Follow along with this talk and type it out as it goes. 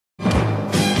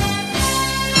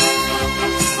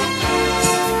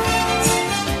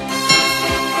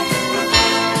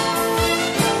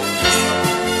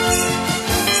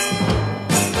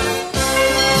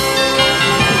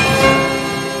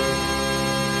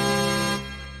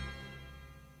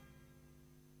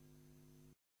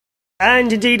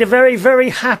And indeed, a very, very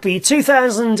happy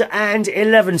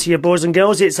 2011 to you, boys and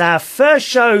girls. It's our first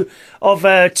show of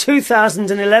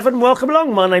 2011. Welcome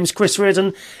along. My name's Chris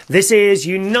Reardon. This is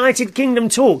United Kingdom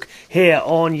Talk here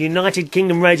on United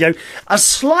Kingdom Radio. A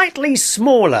slightly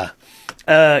smaller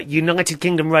United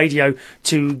Kingdom Radio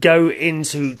to go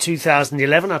into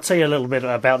 2011. I'll tell you a little bit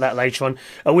about that later on.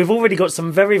 We've already got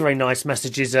some very, very nice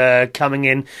messages coming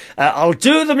in. I'll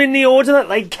do them in the order that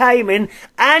they came in.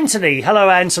 Anthony, hello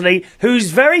Anthony,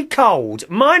 who's very cold,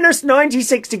 minus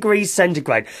 96 degrees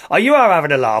centigrade. Oh, you are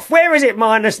having a laugh. Where is it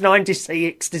minus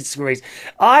 96 degrees?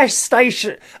 Ice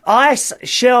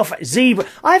shelf zebra.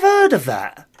 I've heard of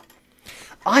that.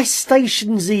 Ice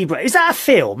station zebra. Is that a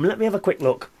film? Let me have a quick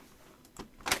look.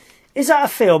 Is that a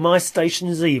film, Ice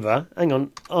Station Zebra? Hang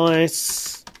on.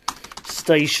 Ice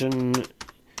Station...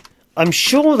 I'm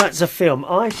sure that's a film.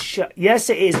 Yes,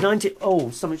 it is.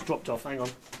 Oh, something's dropped off. Hang on.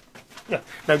 No,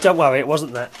 don't worry. It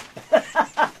wasn't that.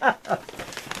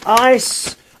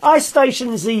 Ice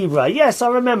Station Zebra. Yes, I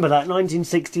remember that.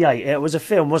 1968. It was a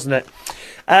film, wasn't it?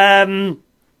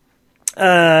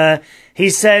 He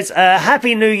says,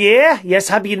 Happy New Year. Yes,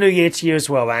 Happy New Year to you as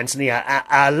well, Anthony,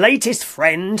 our latest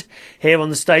friend here on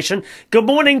the station. Good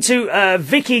morning to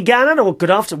Vicky Gannon, or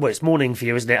good afternoon. Well, it's morning for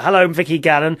you, isn't it? Hello, Vicky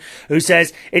Gannon, who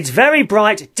says, it's very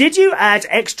bright. Did you add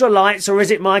extra lights, or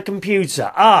is it my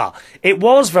computer? Ah, it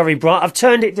was very bright. I've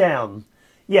turned it down.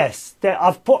 Yes,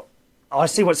 I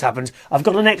see what's happened. I've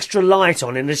got an extra light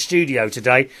on in the studio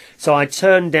today, so I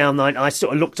turned down. I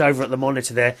sort of looked over at the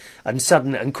monitor there and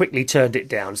quickly turned it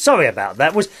down. Sorry about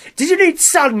that. Did you need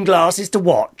sunglasses to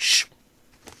watch?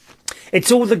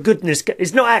 It's all the goodness.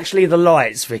 It's not actually the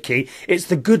lights, Vicky. It's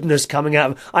the goodness coming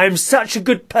out. I am such a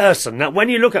good person that when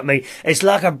you look at me, it's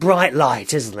like a bright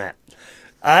light, isn't it?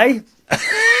 Eh?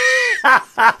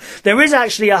 There is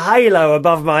actually a halo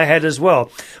above my head as well,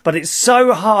 but it's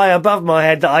so high above my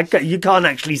head that you can't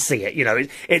actually see it. You know,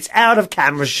 it's out of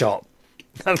camera shot.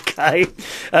 Okay.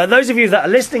 Those of you that are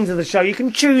listening to the show, you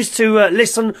can choose to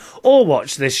listen or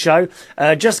watch this show.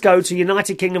 Just go to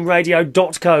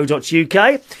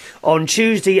unitedkingdomradio.co.uk on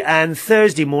Tuesday and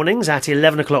Thursday mornings at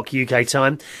 11 o'clock UK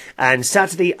time and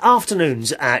Saturday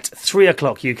afternoons at 3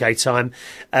 o'clock UK time.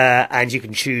 And you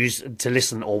can choose to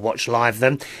listen or watch live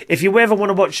then. If you ever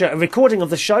want to watch a recording of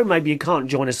the show, maybe you can't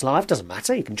join us live, doesn't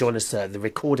matter. You can join us the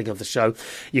recording of the show.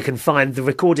 You can find the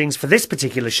recordings for this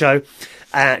particular show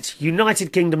at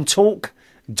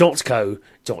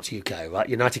unitedkingdomtalk.co.uk, right?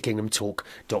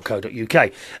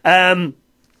 unitedkingdomtalk.co.uk.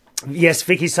 Yes,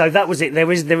 Vicky, so that was it.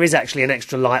 There is actually an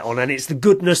extra light on, and it's the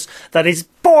goodness that is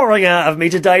pouring out of me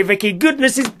today, Vicky.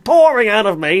 Goodness is pouring out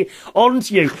of me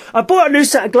onto you. I bought a new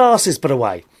set of glasses, by the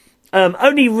way.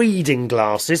 Only reading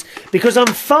glasses, because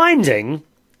I'm finding...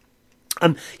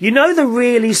 you know the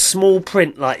really small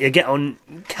print like you get on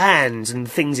cans and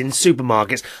things in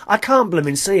supermarkets? I can't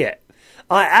blooming see it.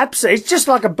 It's just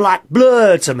like a black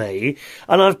blur to me.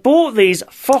 And I've bought these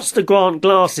Foster Grant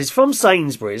glasses from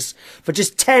Sainsbury's for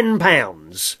just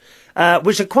 £10,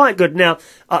 which are quite good. Now,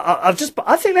 I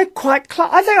think I quite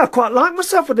like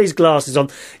myself with these glasses on.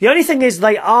 The only thing is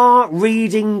they are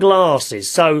reading glasses.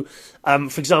 So,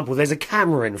 for example, there's a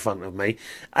camera in front of me,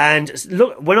 and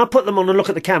look, when I put them on and look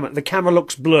at the camera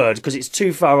looks blurred because it's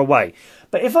too far away.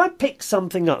 But if I pick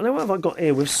something up, now what have I got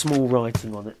here with small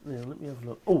writing on it? Yeah, let me have a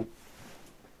look. Oh.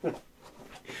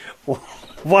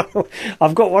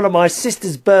 I've got one of my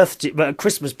sister's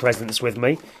Christmas presents with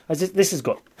me. This has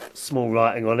got small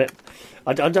writing on it.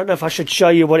 I don't know if I should show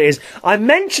you what it is. I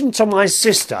mentioned to my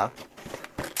sister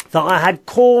that I had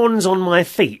corns on my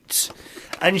feet,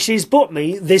 and she's bought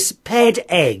me this ped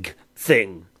egg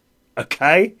thing.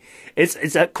 Okay? It's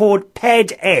called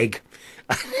ped egg.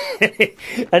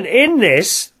 And in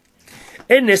this,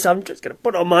 I'm just going to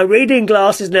put on my reading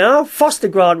glasses now. Foster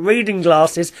Grant reading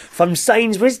glasses from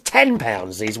Sainsbury's.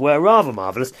 £10 these were, rather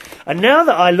marvellous. And now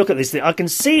that I look at this thing, I can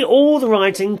see all the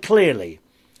writing clearly.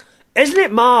 Isn't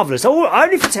it marvellous? Oh,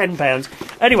 only for £10.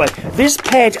 Anyway, this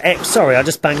ped egg... Sorry, I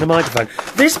just banged the microphone.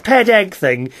 This ped egg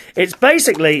thing, it's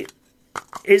basically...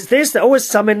 It's this... There's always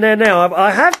some in there now.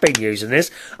 I have been using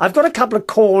this. I've got a couple of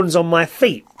corns on my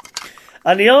feet.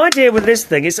 And the idea with this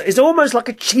thing is it's almost like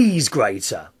a cheese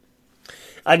grater.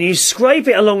 And you scrape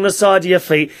it along the side of your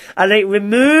feet, and it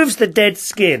removes the dead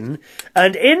skin.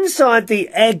 And inside the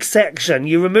egg section,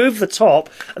 you remove the top,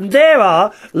 and there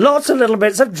are lots of little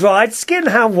bits of dried skin.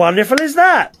 How wonderful is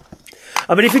that?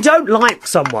 I mean, if you don't like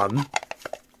someone,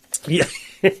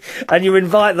 and you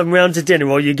invite them round to dinner,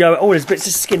 or you go, oh, there's bits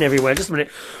of skin everywhere. Just a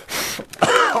minute.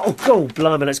 Oh, God,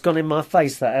 blimey, that's gone in my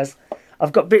face, that has.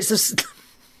 I've got bits of...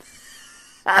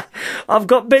 I've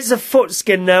got bits of foot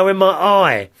skin now in my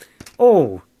eye.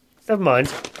 Oh, never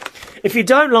mind. If you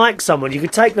don't like someone, you can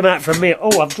take them out for a meal.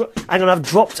 Oh, hang on, I've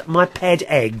dropped my ped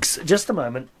eggs. Just a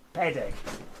moment. Ped egg.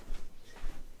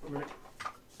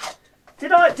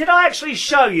 Did I actually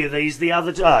show you these the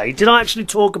other day? Did I actually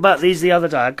talk about these the other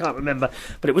day? I can't remember,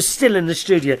 but it was still in the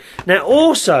studio. Now,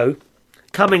 also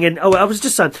coming in. Oh, I was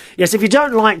just saying. Yes, if you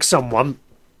don't like someone,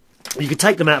 you could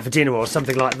take them out for dinner or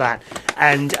something like that,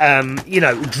 and you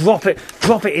know, drop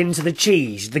it into the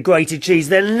cheese, the grated cheese.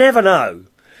 They'll never know.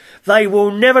 They will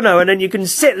never know, and then you can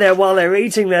sit there while they're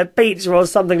eating their pizza or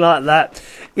something like that,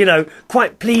 you know,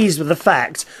 quite pleased with the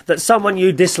fact that someone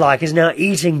you dislike is now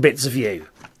eating bits of you.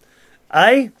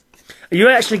 Eh? You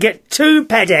actually get 2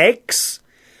 ped eggs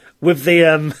with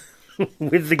the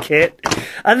with the kit,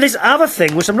 and this other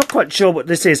thing, which I'm not quite sure what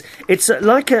this is. It's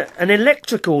like an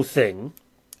electrical thing,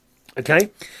 okay,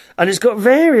 and it's got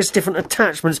various different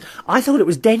attachments. I thought it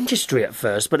was dentistry at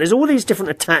first, but there's all these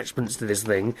different attachments to this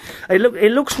thing.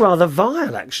 It looks rather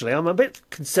vile, actually. I'm a bit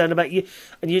concerned about you.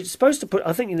 And you're supposed to put.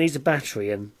 I think it needs a battery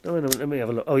in. Oh, no, let me have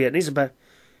a look. Oh yeah, it needs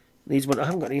needs one. I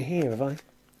haven't got any here, have I?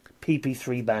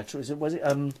 PP3 batteries. Was it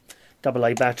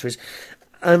AA batteries?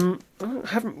 I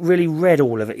haven't really read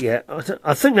all of it yet.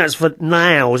 I think that's for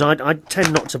nails. I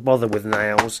tend not to bother with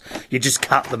nails. You just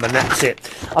cut them and that's it.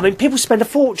 I mean, people spend a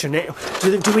fortune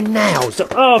doing nails.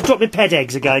 Oh, I've dropped my ped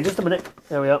eggs again. Just a minute.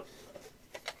 There we are.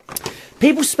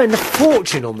 People spend a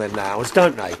fortune on their nails,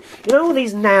 don't they? You know all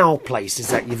these nail places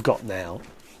that you've got now?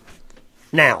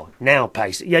 Nail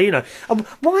place. Yeah, you know.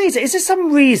 Why is it? Is there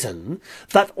some reason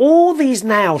that all these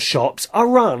nail shops are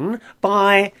run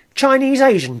by Chinese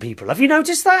Asian people? Have you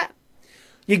noticed that?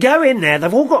 You go in there,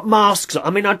 they've all got masks on. I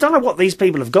mean, I don't know what these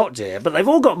people have got here, but they've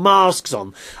all got masks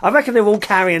on. I reckon they're all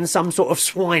carrying some sort of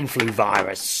swine flu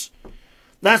virus.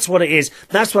 That's what it is.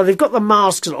 That's why they've got the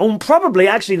masks on. Probably,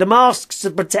 actually, the masks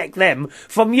to protect them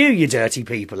from you dirty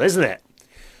people, isn't it?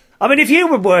 I mean, if you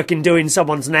were working doing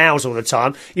someone's nails all the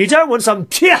time, you don't want some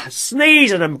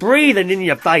sneezing and breathing in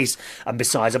your face. And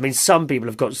besides, I mean, some people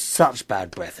have got such bad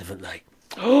breath, haven't they?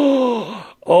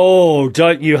 Oh,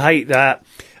 don't you hate that?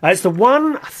 It's the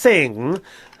one thing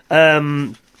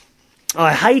I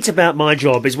hate about my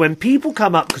job is when people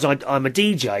come up, because I'm a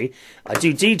DJ, I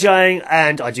do DJing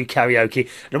and I do karaoke.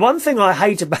 The one thing I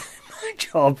hate about my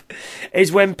job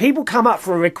is when people come up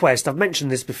for a request. I've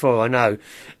mentioned this before, I know,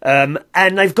 and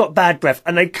they've got bad breath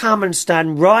and they come and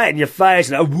stand right in your face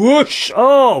and whoosh.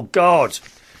 Oh God,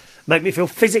 make me feel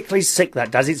physically sick.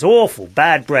 That does. It's awful,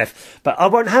 bad breath. But I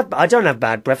don't have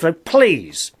bad breath. So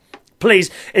please,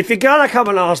 if you're gonna come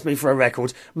and ask me for a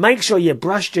record, make sure you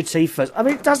brushed your teeth first. I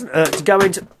mean, it doesn't hurt to go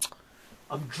into.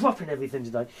 I'm dropping everything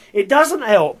today. It doesn't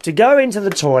help to go into the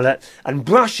toilet and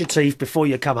brush your teeth before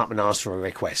you come up and ask for a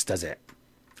request, does it?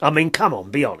 I mean, come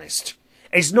on, be honest.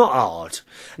 It's not hard.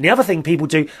 And the other thing people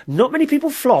do, not many people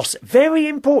floss. Very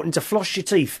important to floss your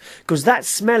teeth, because that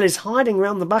smell is hiding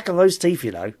around the back of those teeth,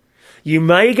 you know. You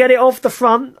may get it off the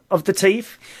front of the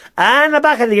teeth and the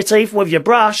back of your teeth with your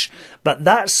brush, but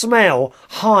that smell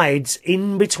hides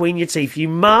in between your teeth. You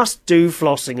must do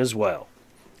flossing as well.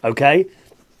 Okay?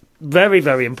 Very,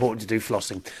 very important to do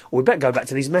flossing. Well, we better go back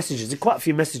to these messages. There are quite a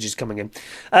few messages coming in.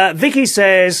 Vicky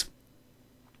says,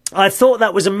 I thought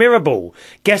that was a mirror ball.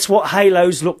 Guess what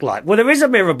halos look like? Well, there is a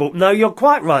mirror ball. No, you're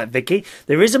quite right, Vicky.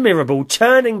 There is a mirror ball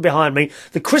turning behind me.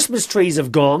 The Christmas trees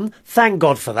have gone. Thank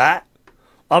God for that.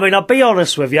 I mean, I'll be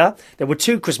honest with you. There were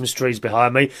 2 Christmas trees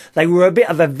behind me. They were a bit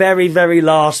of a very, very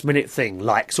last minute thing,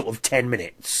 like sort of 10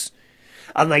 minutes.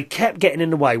 And they kept getting in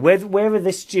the way. Where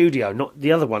this studio, not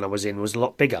the other one I was in, was a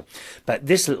lot bigger. But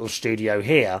this little studio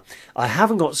here, I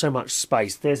haven't got so much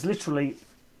space. There's literally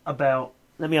about,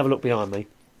 let me have a look behind me.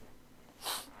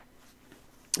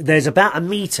 There's about a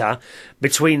metre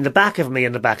between the back of me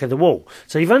and the back of the wall.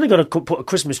 So you've only got to put a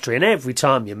Christmas tree, and every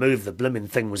time you move, the blooming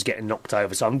thing was getting knocked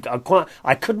over. So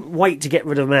I couldn't wait to get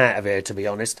rid of them out of here, to be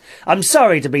honest. I'm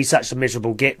sorry to be such a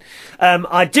miserable git.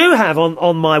 I do have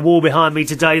on my wall behind me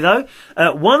today, though,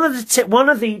 one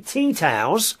of the tea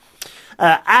towels,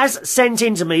 as sent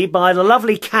in to me by the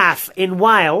lovely Kath in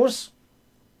Wales.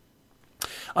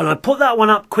 And I put that one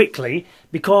up quickly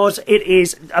because it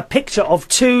is a picture of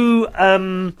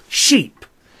 2 sheep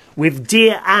with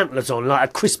deer antlers on, like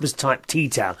a Christmas-type tea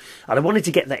towel. And I wanted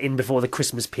to get that in before the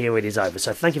Christmas period is over.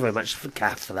 So thank you very much,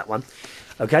 Kath, for that one.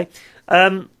 Okay.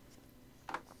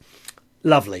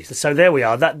 Lovely. So there we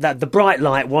are. That the bright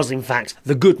light was, in fact,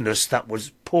 the goodness that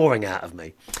was pouring out of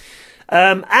me.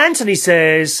 Anthony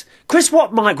says, Chris,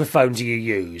 what microphone do you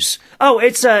use? Oh,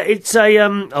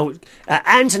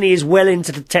 Anthony is well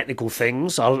into the technical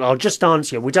things. I'll just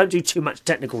answer you. We don't do too much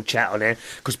technical chat on here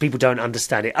because people don't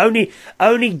understand it.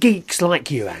 Only geeks like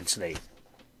you, Anthony.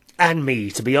 and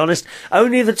me, to be honest.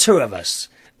 Only the two of us.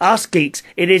 Us geeks.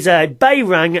 It is a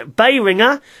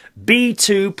Behringer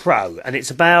B2 Pro, and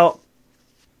it's about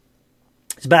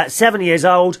 7 years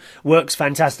old, works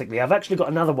fantastically. I've actually got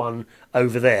another one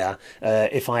over there,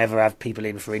 if I ever have people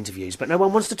in for interviews, but no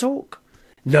one wants to talk.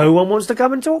 No one wants to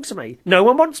come and talk to me. No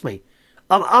one wants me.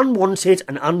 I'm unwanted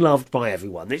and unloved by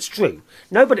everyone. It's true.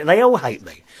 Nobody, they all hate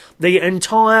me. The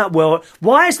entire world.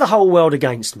 Why is the whole world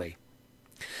against me?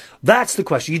 That's the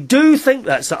question. You do think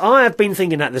that. So I have been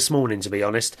thinking that this morning, to be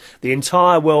honest. The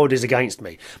entire world is against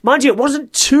me. Mind you, it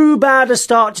wasn't too bad a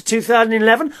start to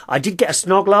 2011. I did get a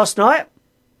snog last night.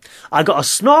 I got a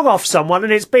snog off someone,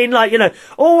 and it's been like,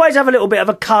 always have a little bit of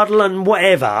a cuddle and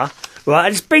whatever. Right,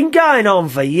 and it's been going on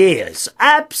for years.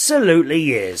 Absolutely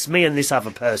years. Me and this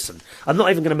other person. I'm not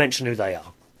even going to mention who they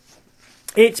are.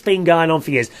 It's been going on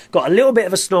for years. Got a little bit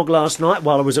of a snog last night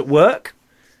while I was at work.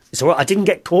 It's all right. I didn't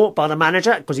get caught by the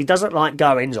manager because he doesn't like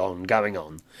going on.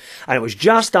 And it was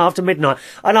just after midnight.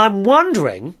 And I'm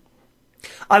wondering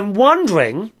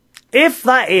if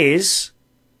that is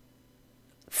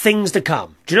things to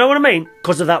come. Do you know what I mean?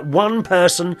 Because of that one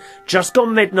person just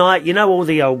gone midnight. All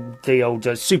the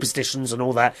old superstitions and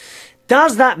all that.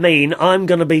 Does that mean I'm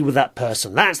going to be with that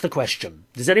person? That's the question.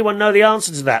 Does anyone know the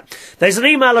answer to that? There's an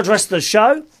email address to the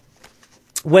show.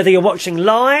 Whether you're watching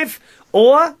live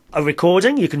or a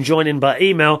recording, you can join in by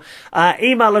email.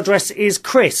 Email address is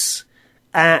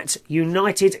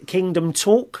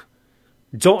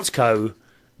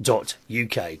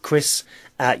chris@unitedkingdomtalk.co.uk.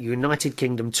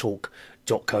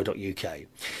 chris@unitedkingdomtalk.co.uk.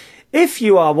 If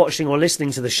you are watching or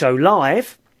listening to the show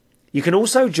live, you can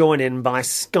also join in by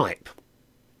Skype.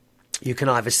 You can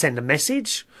either send a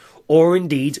message or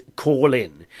indeed call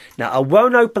in. Now, I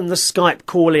won't open the Skype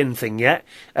call-in thing yet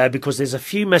because there's a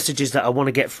few messages that I want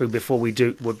to get through before we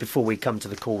come to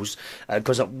the calls.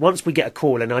 Because once we get a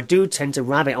call in, I do tend to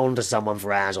rabbit onto someone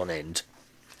for hours on end.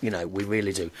 We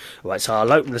really do. All right, so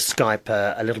I'll open the Skype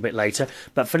a little bit later.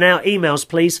 But for now, emails,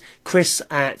 please.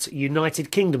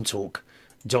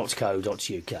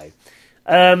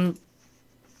 chris@unitedkingdomtalk.co.uk.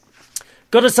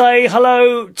 Got to say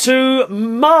hello to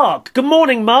Mark. Good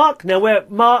morning, Mark. Now,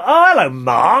 Mark? Oh, hello,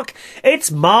 Mark.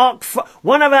 It's Mark,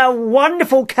 one of our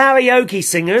wonderful karaoke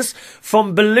singers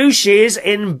from Belushi's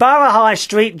in Borough High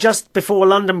Street, just before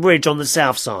London Bridge on the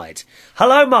south side.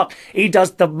 Hello, Mark. He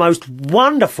does the most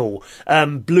wonderful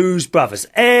Blues Brothers.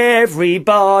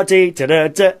 Everybody,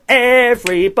 da-da-da,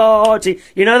 everybody.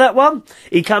 You know that one?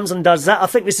 He comes and does that. I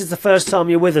think this is the first time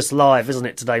you're with us live, isn't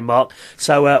it, today, Mark?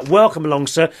 So welcome along,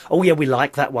 sir. Oh, yeah, we like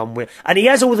that one. And he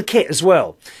has all the kit as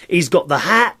well. He's got the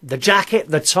hat, the jacket,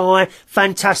 the tie.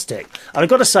 Fantastic. And I've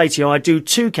got to say to you, I do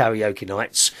 2 karaoke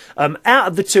nights. Out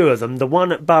of the 2 of them, the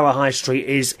one at Borough High Street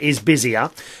is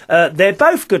busier. They're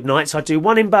both good nights. I do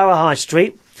one in Borough High Street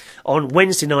on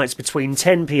Wednesday nights between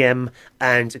 10 p.m.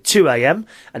 and 2 a.m.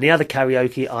 and the other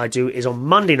karaoke I do is on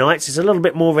Monday nights. It's a little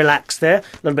bit more relaxed there, a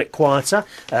little bit quieter.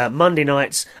 Monday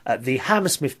nights at the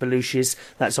Hammersmith Belushi's.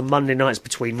 That's on Monday nights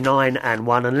between 9 and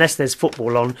 1, unless there's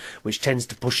football on, which tends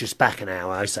to push us back an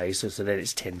hour, I say, so then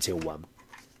it's 10 till 1.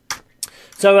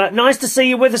 So nice to see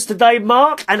you with us today,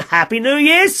 Mark, and Happy New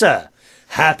Year, sir.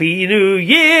 Happy New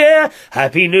Year!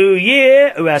 Happy New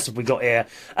Year! Who else have we got here?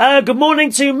 Good morning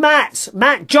to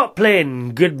Matt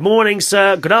Joplin. Good morning,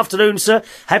 sir. Good afternoon, sir.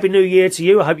 Happy New Year to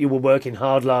you. I hope you were working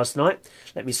hard last night.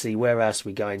 Let me see, where else are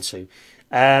we going to?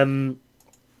 I'll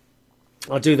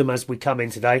do them as we come in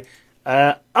today.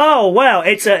 Oh, well,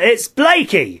 it's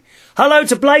Blakey. Hello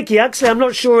to Blakey. Actually, I'm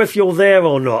not sure if you're there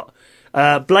or not.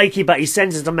 Blakey, but he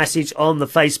sends us a message on the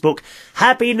Facebook.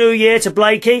 Happy New Year to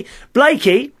Blakey.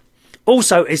 Blakey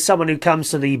also is someone who comes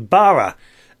to the Borough,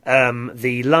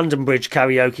 the London Bridge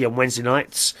karaoke on Wednesday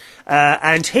nights,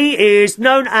 and he is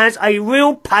known as a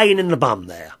real pain in the bum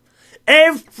there.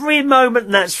 Every moment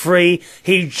that's free,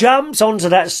 he jumps onto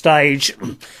that stage,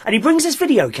 and he brings his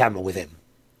video camera with him,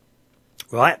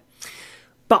 right?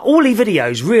 But all he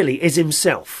videos really is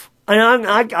himself. And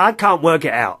I can't work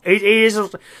it out. It is.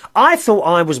 I thought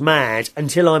I was mad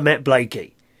until I met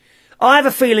Blakey. I have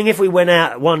a feeling if we went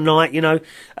out one night,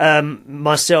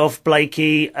 myself,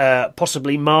 Blakey,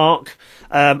 possibly Mark,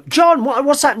 John,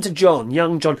 what's happened to John?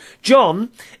 Young John. John,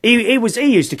 he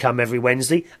used to come every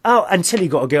Wednesday. Oh, until he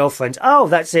got a girlfriend. Oh,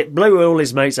 that's it. Blew all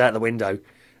his mates out the window.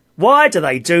 Why do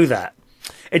they do that?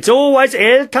 It's always,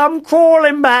 he'll come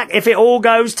crawling back if it all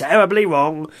goes terribly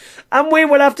wrong. And we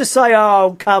will have to say,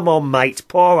 oh, come on, mate.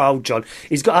 Poor old John.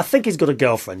 I think he's got a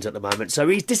girlfriend at the moment, so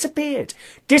he's disappeared.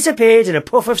 Disappeared in a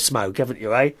puff of smoke, haven't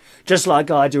you, eh? Just like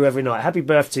I do every night. Happy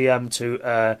birthday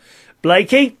to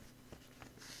Blakey.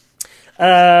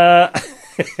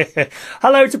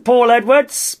 Hello to Paul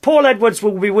Edwards. Paul Edwards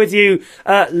will be with you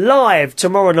live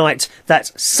tomorrow night.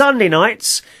 That's Sunday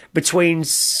nights between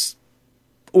 7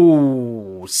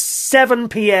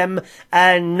 p.m.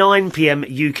 and 9 p.m.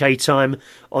 UK time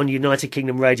on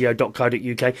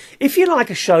UnitedKingdomRadio.co.uk. If you like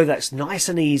a show that's nice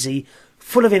and easy,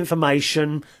 full of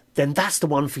information, then that's the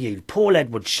one for you. Paul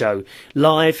Edwards Show,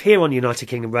 live here on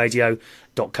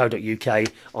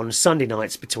UnitedKingdomRadio.co.uk on Sunday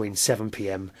nights between 7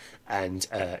 p.m. and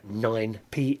 9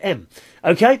 p.m.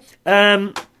 Okay?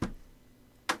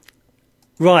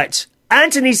 Right.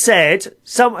 Anthony said,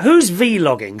 who's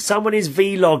vlogging? Someone is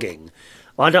vlogging.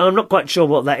 I'm not quite sure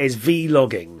what that is,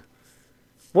 vlogging.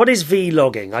 What is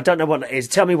vlogging? I don't know what that is.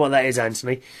 Tell me what that is,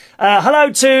 Anthony.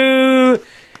 Hello to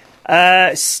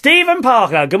Stephen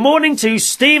Parker. Good morning to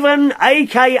Stephen,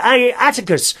 a.k.a.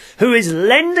 Atticus, who is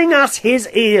lending us his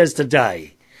ears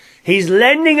today. He's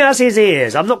lending us his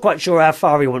ears. I'm not quite sure how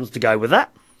far he wants to go with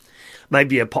that.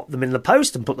 Maybe you pop them in the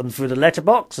post and put them through the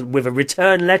letterbox and with a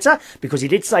return letter, because he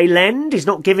did say lend. He's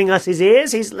not giving us his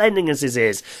ears, he's lending us his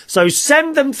ears. So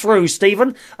send them through,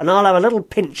 Stephen, and I'll have a little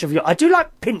pinch of your... I do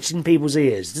like pinching people's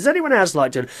ears. Does anyone else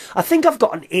like to? I think I've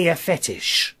got an ear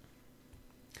fetish.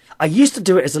 I used to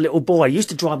do it as a little boy. I used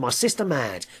to drive my sister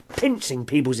mad, pinching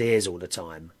people's ears all the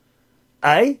time.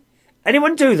 Eh?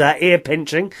 Anyone do that, ear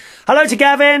pinching? Hello to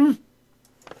Gavin.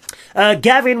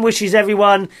 Gavin wishes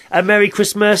everyone a Merry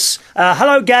Christmas.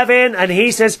 Hello, Gavin. And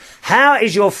he says, how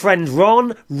is your friend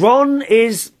Ron? Ron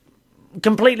is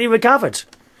completely recovered.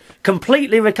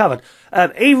 Completely recovered.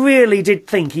 He really did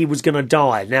think he was going to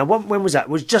die. Now, when was that?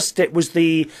 It was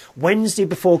the Wednesday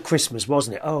before Christmas,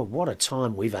 wasn't it? Oh, what a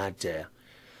time we've had there.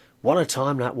 What a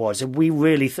time that was. And we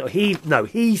really thought,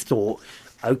 he thought,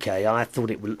 okay, I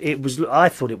thought it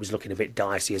was looking a bit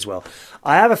dicey as well.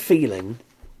 I have a feeling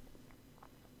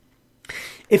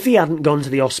if he hadn't gone to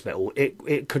the hospital,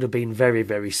 it could have been very,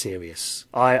 very serious.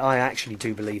 I actually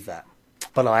do believe that.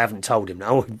 But I haven't told him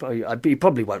now. He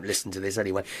probably won't listen to this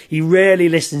anyway. He rarely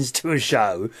listens to a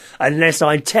show unless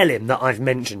I tell him that I've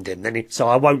mentioned him. So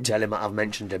I won't tell him that I've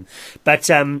mentioned him. But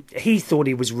he thought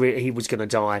he was going to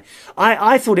die.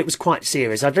 I thought it was quite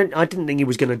serious. I didn't think he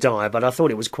was going to die, but I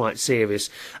thought it was quite serious.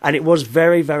 And it was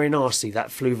very, very nasty,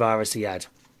 that flu virus he had.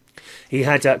 He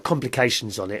had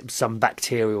complications on it, some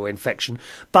bacterial infection.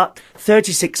 But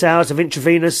 36 hours of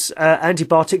intravenous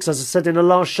antibiotics, as I said in the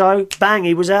last show, bang,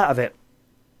 he was out of it.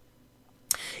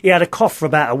 He had a cough for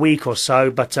about a week or so,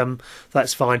 but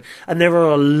that's fine. And there are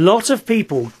a lot of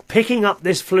people picking up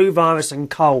this flu virus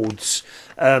and colds.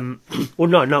 Well,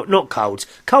 no, not colds.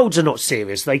 Colds are not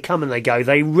serious. They come and they go.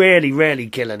 They rarely, rarely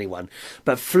kill anyone.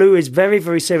 But flu is very,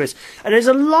 very serious. And there's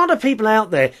a lot of people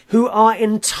out there who are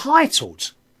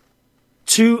entitled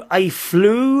to a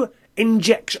flu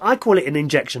injection. I call it an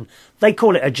injection. They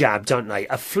call it a jab, don't they?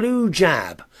 A flu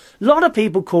jab. A lot of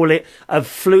people call it a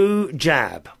flu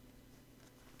jab.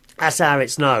 That's how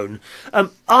it's known.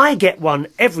 I get one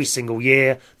every single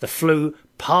year. The flu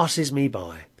passes me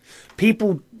by.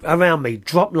 People around me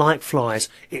drop like flies.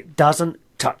 It doesn't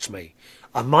touch me.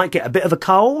 I might get a bit of a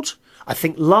cold. I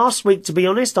think last week, to be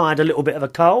honest, I had a little bit of a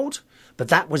cold. But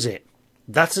that was it.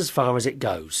 That's as far as it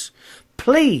goes.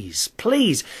 Please,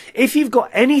 please, if you've got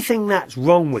anything that's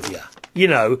wrong with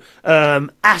you,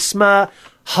 asthma,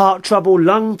 heart trouble,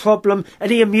 lung problem,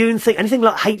 any immune thing, anything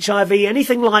like HIV,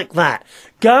 anything like that,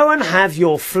 go and have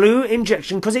your flu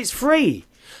injection because it's free.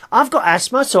 I've got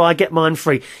asthma, so I get mine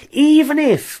free. Even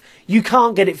if you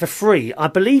can't get it for free, I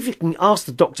believe you can ask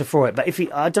the doctor for it, but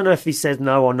I don't know if he says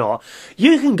no or not.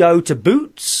 You can go to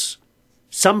Boots,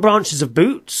 some branches of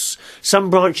Boots, some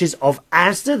branches of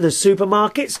Asda, the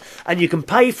supermarkets, and you can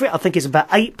pay for it. I think it's about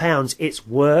 £8. It's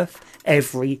worth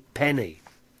every penny.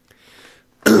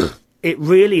 It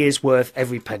really is worth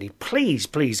every penny. Please,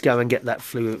 please go and get that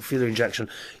flu injection.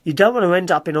 You don't want to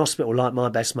end up in hospital like my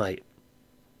best mate.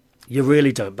 You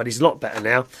really don't. But he's a lot better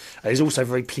now. He's also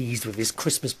very pleased with his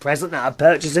Christmas present that I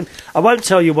purchased him. I won't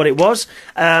tell you what it was,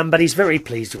 but he's very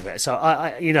pleased with it. So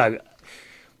I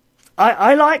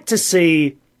like to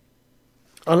see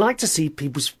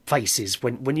people's faces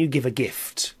when you give a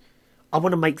gift. I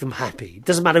want to make them happy. It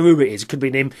doesn't matter who it is. It could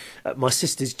be him, my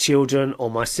sister's children, or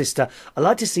my sister. I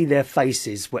like to see their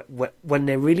faces when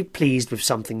they're really pleased with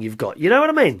something you've got. You know what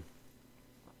I mean?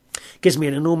 Gives me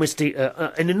an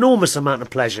enormous amount of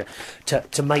pleasure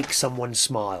to make someone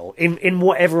smile in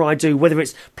whatever I do, whether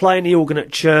it's playing the organ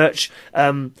at church,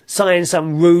 saying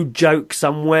some rude joke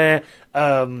somewhere,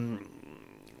 DJing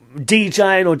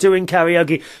or doing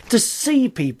karaoke. To see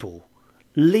people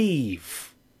leave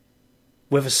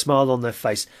with a smile on their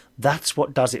face. That's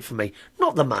what does it for me.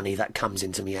 Not the money that comes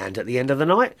into my hand at the end of the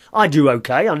night. I do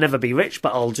okay. I'll never be rich,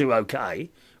 but I'll do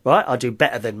okay. Right? I'll do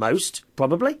better than most,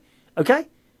 probably. Okay?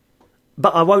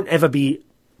 But I won't ever be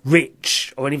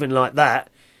rich or anything like that.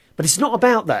 But it's not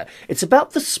about that. It's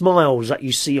about the smiles that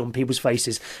you see on people's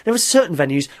faces. There are certain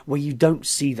venues where you don't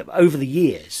see them over the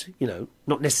years. You know,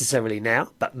 not necessarily now,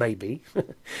 but maybe.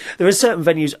 There are certain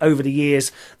venues over the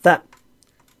years that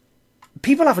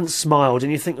people haven't smiled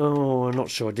and you think, oh, I'm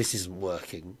not sure this isn't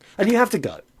working. And you have to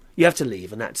go. You have to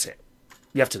leave, and that's it.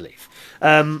 You have to leave.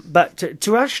 But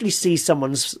to actually see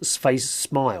someone's face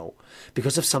smile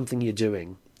because of something you're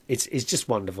doing, it's just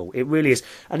wonderful. It really is.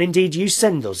 And indeed, you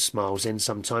send those smiles in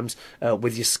sometimes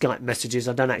with your Skype messages.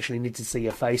 I don't actually need to see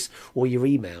your face, or your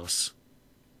emails.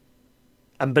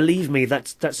 And believe me,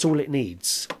 that's all it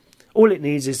needs. All it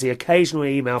needs is the occasional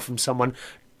email from someone.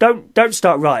 Don't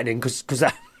start writing in because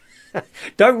that.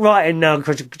 Don't write in now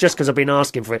just because I've been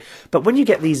asking for it. But when you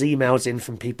get these emails in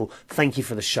from people, thank you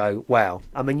for the show. Wow.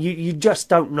 I mean, you just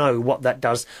don't know what that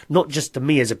does, not just to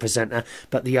me as a presenter,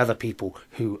 but the other people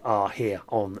who are here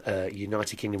on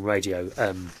United Kingdom Radio.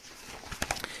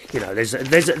 You know,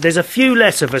 there's a few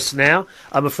less of us now,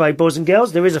 I'm afraid, boys and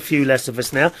girls. There is a few less of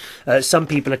us now. Some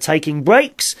people are taking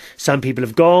breaks. Some people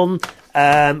have gone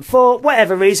for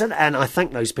whatever reason. And I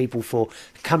thank those people for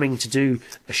coming to do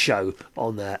a show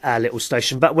on our little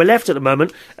station. But we're left at the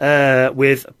moment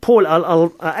with Paul.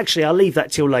 I'll leave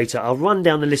that till later. I'll run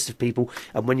down the list of people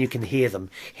and when you can hear them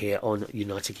here on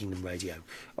United Kingdom Radio.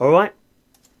 All right.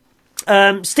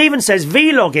 Stephen says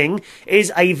vlogging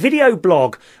is a video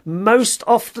blog most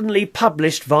oftenly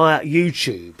published via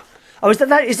YouTube. Oh, is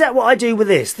that what I do with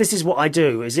this? This is what I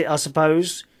do, is it, I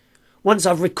suppose? Once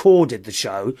I've recorded the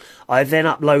show, I then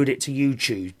upload it to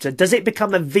YouTube. So does it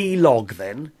become a vlog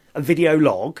then? A video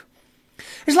log?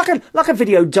 It's like a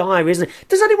video diary, isn't it?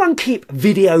 Does anyone keep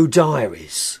video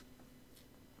diaries?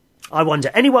 I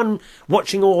wonder, anyone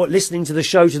watching or listening to the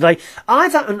show today,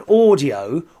 either an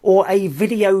audio or a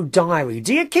video diary,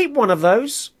 do you keep one of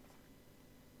those?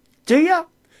 Do you?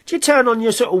 Do you turn on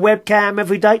your sort of webcam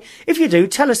every day? If you do,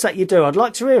 tell us that you do. I'd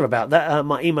like to hear about that.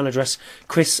 My email address,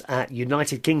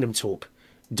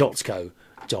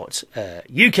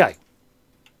 chris@unitedkingdomtalk.co.uk.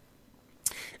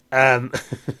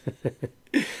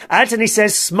 Anthony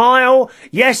says, smile.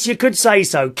 Yes, you could say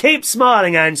so. Keep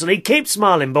smiling, Anthony. Keep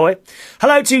smiling, boy.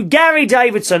 Hello to Gary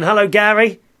Davidson. Hello,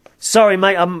 Gary. Sorry,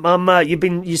 mate.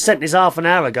 You sent this half an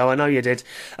hour ago. I know you did.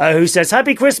 Who says,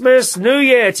 Happy Christmas, New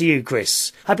Year to you,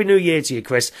 Chris. Happy New Year to you,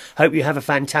 Chris. Hope you have a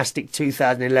fantastic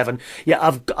 2011.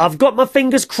 Yeah, I've got my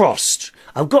fingers crossed.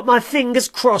 I've got my fingers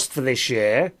crossed for this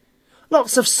year.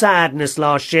 Lots of sadness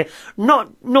last year. Not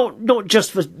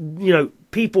just for, you know,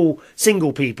 people,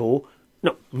 single people.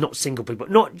 Not single people,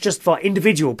 not just for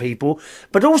individual people,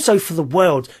 but also for the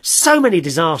world. So many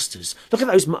disasters. Look at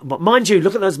those, mind you,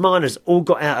 look at those miners all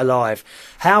got out alive.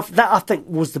 That I think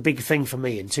was the big thing for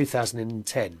me in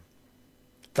 2010.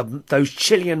 Those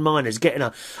Chilean miners getting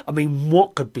out. I mean,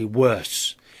 what could be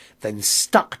worse than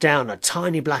stuck down a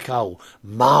tiny black hole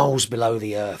miles below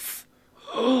the earth?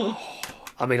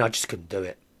 I mean, I just couldn't do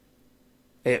it.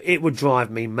 It would drive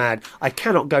me mad. I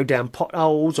cannot go down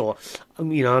potholes or,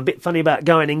 you know, a bit funny about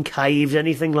going in caves,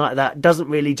 anything like that. Doesn't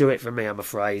really do it for me, I'm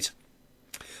afraid.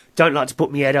 Don't like to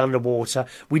put my head underwater.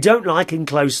 We don't like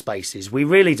enclosed spaces. We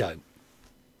really don't.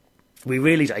 We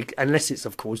really don't, unless it's,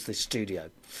 of course, the studio.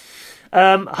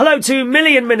 Hello to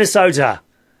Millie in Minnesota,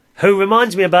 who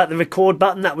reminds me about the record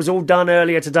button. That was all done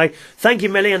earlier today. Thank you,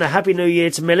 Millie, and a Happy New Year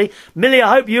to Millie. Millie,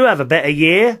 I hope you have a better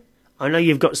year. I know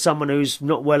you've got someone who's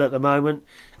not well at the moment,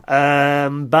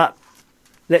 but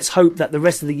let's hope that the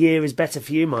rest of the year is better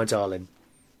for you, my darling.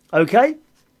 Okay?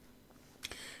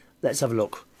 Let's have a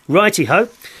look. Righty-ho.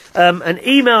 An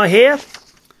email here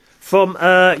from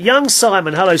young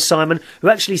Simon. Hello, Simon, who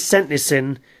actually sent this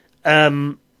in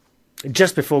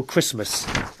just before Christmas.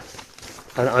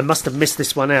 And I must have missed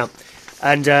this one out.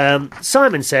 And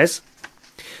Simon says,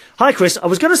 Hi, Chris. I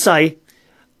was going to say,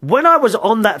 when I was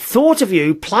on that thought of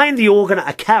you playing the organ at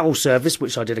a carol service,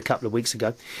 which I did a couple of weeks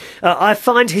ago, I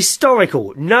find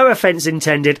historical, no offence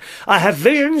intended. I have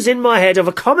visions in my head of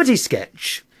a comedy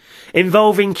sketch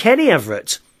involving Kenny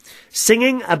Everett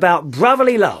singing about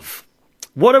brotherly love.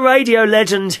 What a radio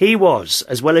legend he was,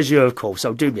 as well as you, of course.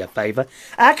 So do me a favour.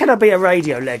 How can I be a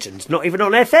radio legend? Not even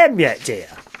on FM yet, dear.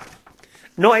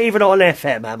 Not even on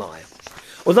FM, am I?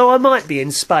 Although I might be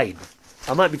in Spain.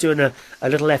 I might be doing a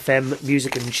little FM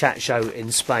music and chat show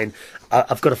in Spain.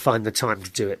 I've got to find the time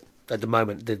to do it. At the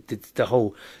moment, the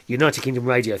whole United Kingdom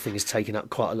radio thing is taking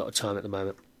up quite a lot of time at the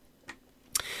moment.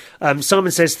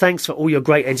 Simon says, thanks for all your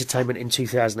great entertainment in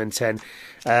 2010.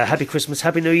 Happy Christmas,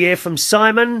 Happy New Year from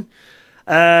Simon,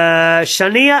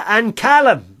 Shania and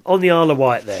Callum on the Isle of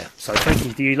Wight there. So thank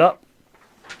you to you lot.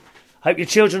 Hope your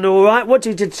children are all right. What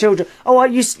did your children... Oh,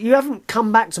 you haven't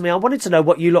come back to me. I wanted to know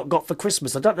what you lot got for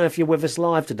Christmas. I don't know if you're with us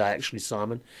live today, actually,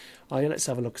 Simon. Oh, yeah, let's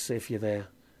have a look and see if you're there.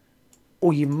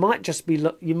 Or you might just be...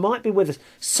 You might be with us.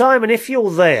 Simon, if you're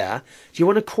there, do you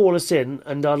want to call us in?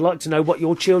 And I'd like to know what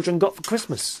your children got for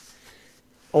Christmas.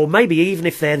 Or maybe even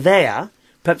if they're there,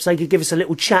 perhaps they could give us a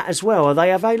little chat as well. Are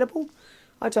they available?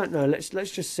 I don't know. Let's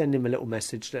just send him a little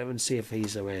message there and see if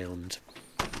he's around.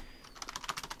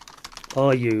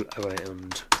 Are you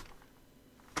around?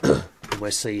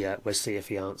 We'll see if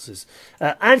he answers.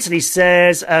 Anthony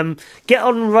says, get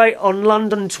on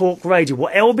London Talk Radio.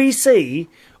 What, LBC?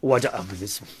 Oh,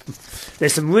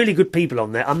 there's some really good people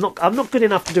on there. I'm not good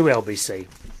enough to do LBC.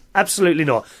 Absolutely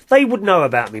not. They would know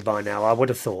about me by now, I would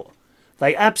have thought.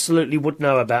 They absolutely would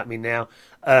know about me now.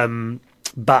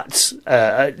 But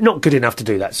not good enough to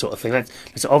do that sort of thing.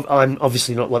 I'm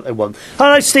obviously not what they want.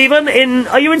 Hello, Stephen.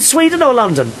 Are you in Sweden or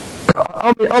London?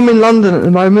 I'm in London at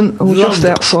the moment, or just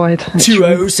outside.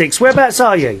 206. Whereabouts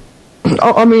are you?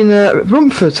 I'm in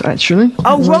Romford, actually.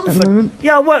 Oh, Romford.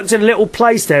 Yeah, I worked in a little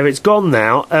place there. It's gone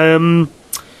now.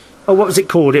 What was it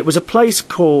called? It was a place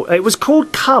called... It was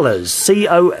called Colours.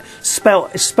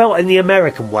 Spelt in the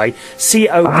American way.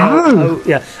 COLO. Oh.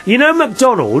 Yeah. You know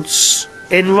McDonald's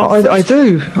in Romford? I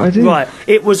do. Right.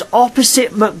 It was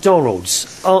opposite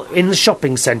McDonald's in the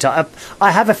shopping centre.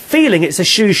 I have a feeling it's a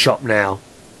shoe shop now.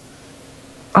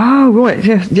 Oh, right,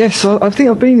 yes, I think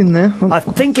I've been in there. I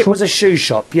think it was a shoe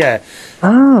shop, yeah.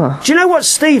 Ah. Do you know what,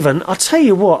 Stephen? I'll tell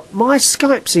you what, my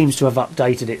Skype seems to have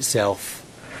updated itself.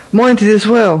 Mine did as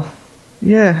well,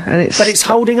 yeah. But it's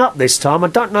holding up this time. I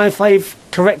don't know if they've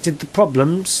corrected the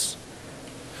problems.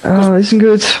 Oh, isn't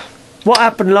good. What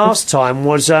happened last time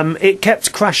was it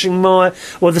kept crashing the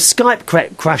Skype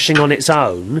kept crashing on its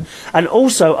own, and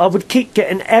also I would keep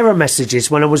getting error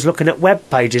messages when I was looking at web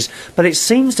pages, but it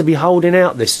seems to be holding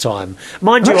out this time.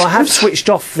 Mind you, I have switched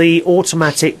off the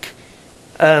automatic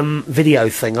video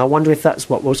thing. I wonder if that's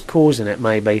what was causing it,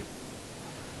 maybe.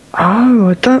 Oh,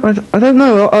 I don't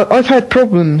know. I've had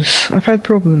problems.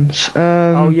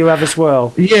 Oh, you have as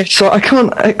well? Yeah, so I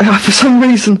can't, for some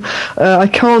reason, I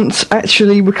can't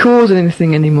actually record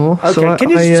anything anymore.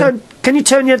 Okay, so can you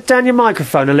turn down your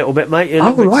microphone a little bit, mate? You're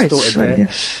a little bit distorted there.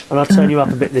 Yes. And I'll turn you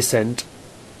up a bit this end.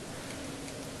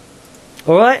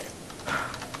 All right?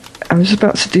 I was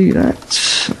about to do that.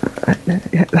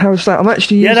 How's that? I'm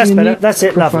actually using... Yeah, that's better. That's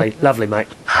it. Lovely, mate.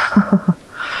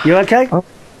 You okay? Oh.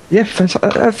 Yeah,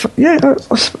 yeah.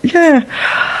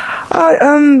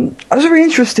 I was very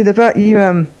interested about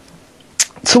you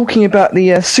talking about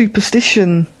the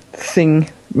superstition thing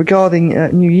regarding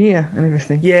New Year and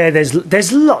everything. Yeah,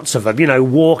 there's lots of them. You know,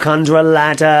 walk under a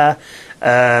ladder,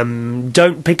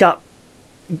 don't pick up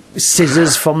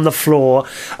scissors from the floor.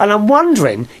 And I'm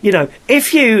wondering, you know,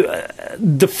 if you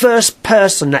the first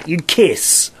person that you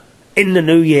kiss in the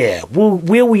new year,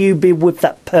 will you be with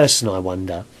that person, I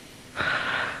wonder?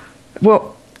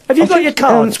 Well, have you got your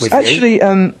cards with you? Actually,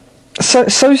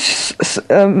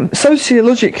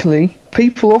 sociologically,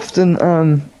 people often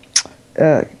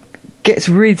get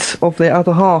rid of their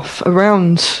other half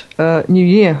around New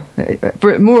Year,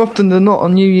 more often than not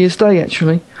on New Year's Day,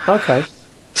 actually. Okay.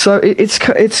 So it's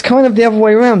kind of the other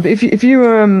way around. But if you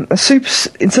are in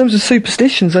terms of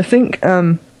superstitions, I think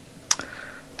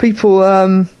people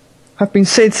have been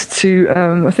said to.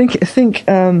 I think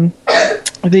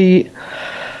the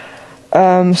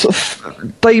sort of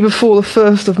day before the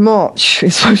 1st of March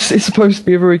is supposed to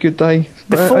be a very good day.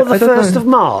 Before the 1st of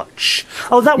March?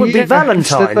 Oh, that would be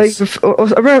Valentine's.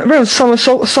 Around summer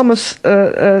solstice.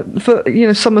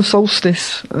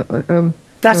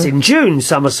 That's in June,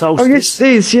 summer solstice. Oh yes, it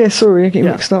is. Yeah, sorry, I get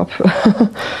mixed up.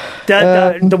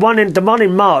 the one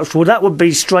in March. Well, that would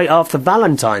be straight after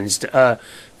Valentine's. Oh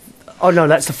no,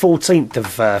 that's the 14th of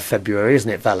February, isn't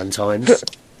it? Valentine's.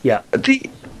 Yeah. I've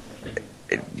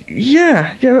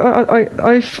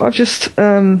just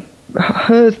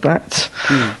heard that.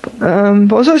 But I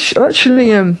was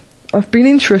actually I've been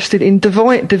interested in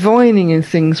divining in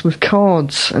things with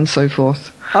cards and so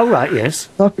forth. Oh right, yes.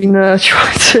 I've been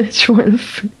trying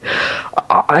to.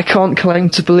 I can't claim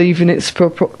to believe in it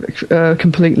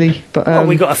completely, but well,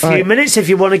 we got a few minutes if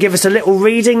you want to give us a little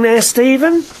reading there,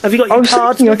 Stephen. Have you got your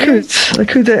cards? I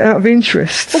could out of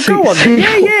interest. Well, go on.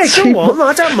 Go on.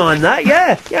 I don't mind that.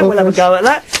 Yeah, we'll have a go at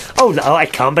that. Oh, I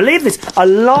can't believe this. A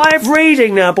live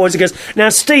reading now, boys and girls. Now,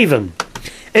 Stephen,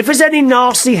 if there's any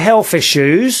nasty health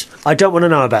issues, I don't want to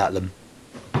know about them.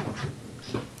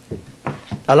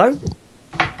 Hello?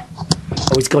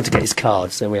 Oh, he's got to get his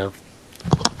cards. There we are.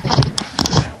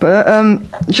 But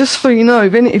just so you know,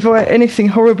 if anything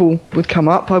horrible would come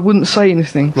up, I wouldn't say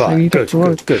anything. Right,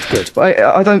 So good. But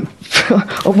I don't.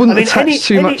 I wouldn't attach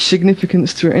too much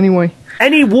significance to it anyway.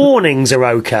 Any warnings are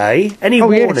okay. Any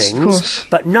warnings, yes, of course.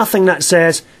 But nothing that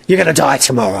says you're going to die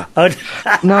tomorrow.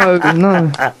 No.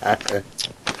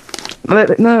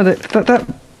 But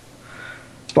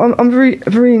I'm very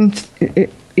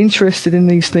interested in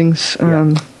these things.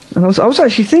 And I was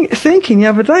actually thinking the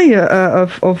other day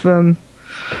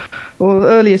or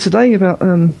earlier today about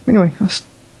anyway.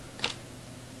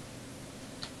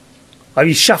 Are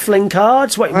you shuffling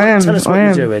cards? Wait, tell us what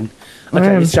you're doing.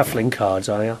 Okay, you're shuffling cards,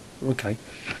 are you? Okay.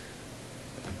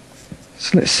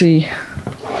 So let's see.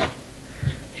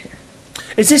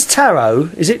 Is this tarot?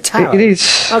 Is it tarot? It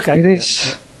is. Okay. It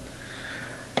is.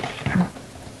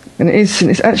 And it is.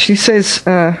 And it actually says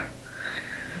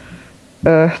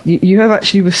you have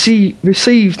actually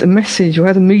received a message or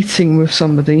had a meeting with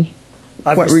somebody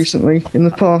quite recently in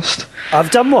the past.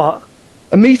 I've done what?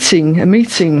 A meeting,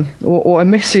 or a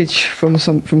message from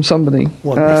somebody.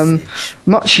 What message?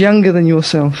 Much younger than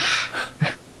yourself.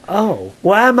 Oh,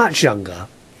 well, how much younger?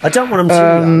 I don't want them too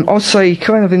young. I'd say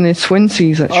kind of in their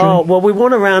 20s, actually. Oh, well, we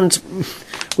want around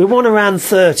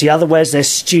 30. Otherwise, they're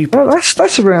stupid. Well, that's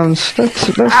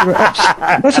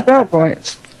about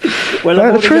right. Well,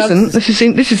 at the present,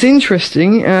 this is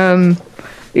interesting.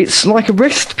 It's like a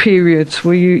rest period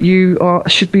where you are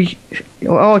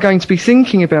going to be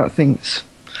thinking about things,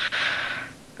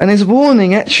 and there's a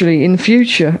warning actually in the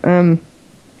future.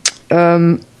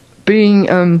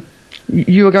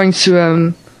 You are going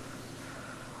to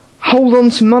hold on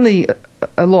to money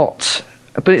a lot,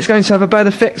 but it's going to have a bad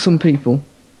effect on people.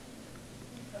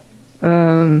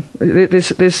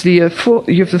 There's the four.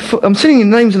 You have the four, I'm seeing the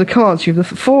names of the cards. You have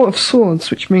the Four of Swords,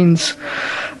 which means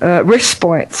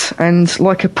respite and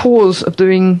like a pause of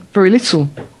doing very little.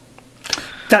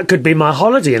 That could be my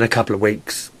holiday in a couple of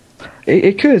weeks.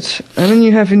 It could. And then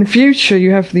you have in the future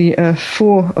you have the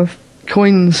Four of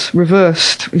Coins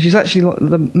reversed, which is actually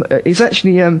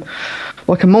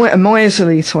like a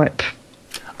miserly type.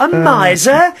 A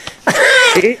miser? A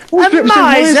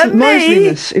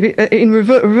miserliness. In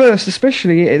reverse,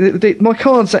 especially, my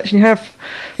cards actually have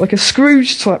like a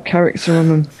Scrooge type character on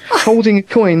them, holding a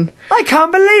coin. I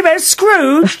can't believe it,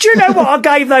 Scrooge! Do you know what I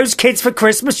gave those kids for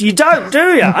Christmas? You don't,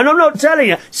 do you? And I'm not telling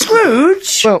you,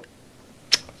 Scrooge. Well,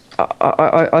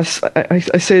 I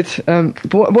said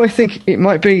what I think it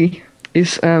might be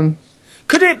is.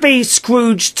 Could it be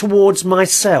Scrooge towards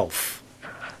myself?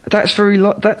 Could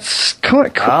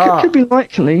be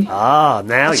likely.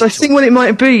 Now. So I think what it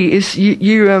might be is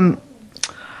you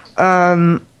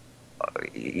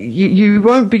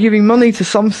won't be giving money to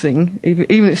something, even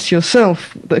if it's to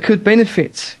yourself, that could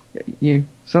benefit you.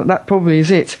 So that probably is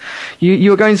it.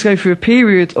 You're going to go through a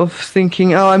period of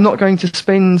thinking, I'm not going to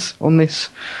spend on this,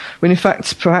 when in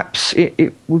fact perhaps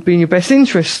it would be in your best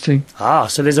interest to.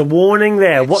 So there's a warning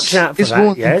there. Watch out for that.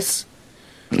 Warning. Yes.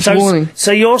 Warning.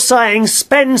 So you're saying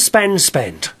spend.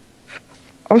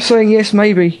 I'm saying yes,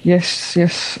 maybe. Yes.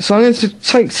 So I'm going to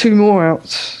take two more out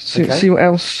to see what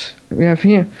else we have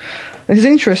here. This is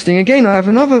interesting. Again, I have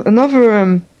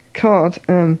another card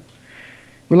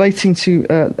relating to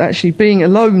actually being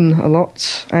alone a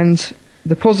lot and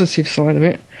the positive side of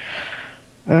it.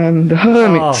 The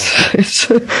Hermit. It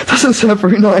doesn't sound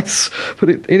very nice, but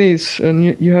it is.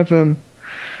 And you have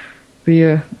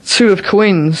the Two of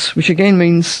Coins, which again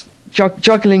means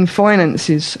juggling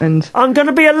finances. And I'm going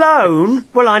to be alone?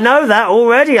 Well, I know that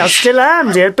already. I still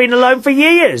am, dear. I've been alone for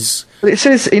years. But it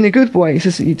says in a good way. It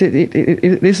says it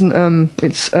isn't.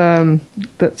 It's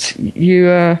that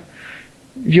your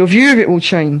view of it will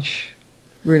change.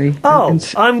 Really.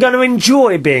 I'm going to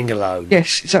enjoy being alone.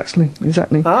 Yes, exactly.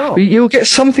 Oh. You'll get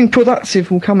something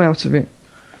productive will come out of it.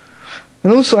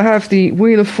 And also I have the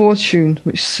Wheel of Fortune,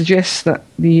 which suggests that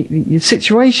the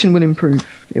situation will improve.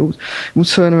 It will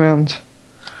turn around.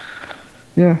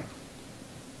 Yeah.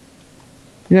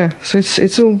 So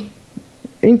it's all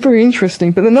very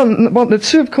interesting. But the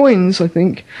Two of Coins, I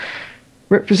think,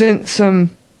 represents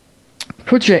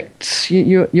projects.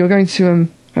 You're going to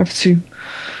have to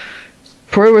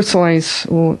prioritise,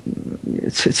 or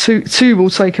two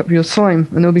will take up your time,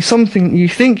 and there'll be something you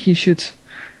think you should.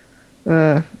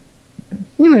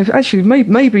 Actually,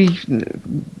 maybe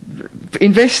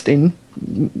invest in,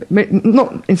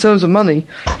 not in terms of money,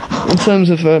 in terms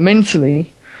of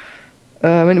mentally,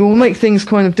 and it will make things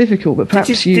kind of difficult. But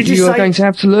perhaps you are going to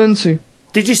have to learn to.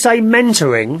 Did you say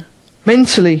mentoring?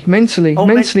 Mentally,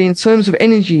 in terms of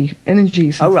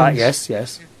energies. Oh right,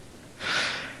 yes.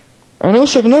 And I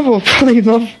also have another, funny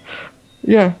enough,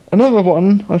 another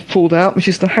one I've pulled out, which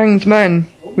is the Hanged Man,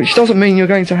 which doesn't mean you're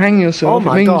going to hang yourself. Oh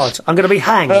my God, I'm going to be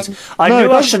hanged. I no,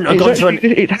 knew I shouldn't have gone to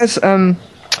an...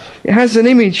 It has an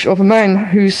image of a man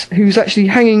who's actually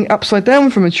hanging upside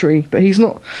down from a tree, but he's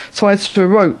not tied to a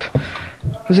rope.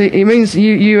 Because it means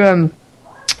you are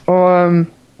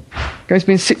going to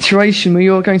be in a situation where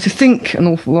you're going to think an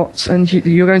awful lot, and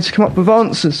you're going to come up with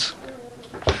answers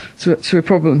to a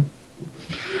problem.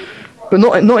 But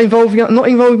not involving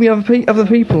other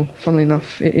people. Funnily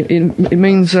enough, it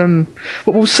means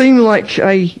what will seem like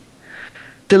a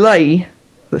delay,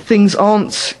 that things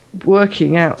aren't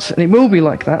working out, and it will be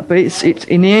like that. But it's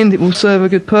in the end, it will serve a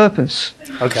good purpose.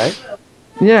 Okay.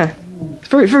 Yeah, it's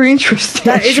very, very interesting.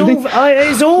 That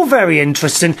is all very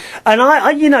interesting. And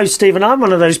I, you know, Stephen, I'm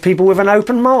one of those people with an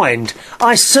open mind.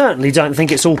 I certainly don't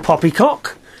think it's all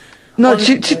poppycock. No,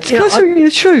 to tell you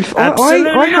the truth,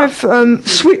 I have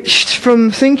switched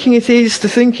from thinking it is to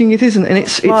thinking it isn't, and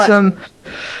it's right.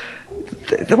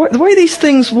 The way these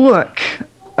things work,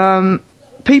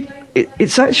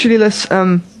 it's actually less.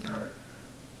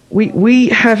 We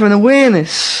have an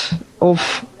awareness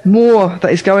of more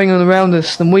that is going on around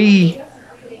us than we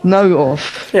know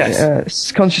of,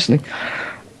 yes. Consciously,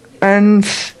 and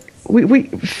we.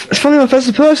 Funny enough, as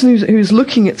a person who's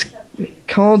looking at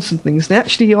cards and things, and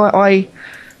actually I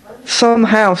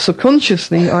somehow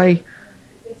subconsciously I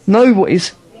know what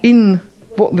is in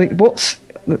what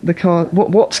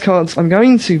cards I'm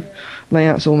going to lay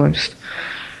out almost,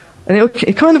 and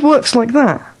it kind of works like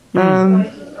that.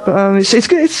 But it's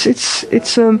good. It's good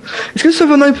to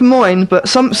have an open mind. But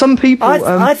some people.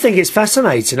 I think it's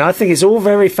fascinating. I think it's all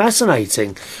very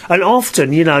fascinating. And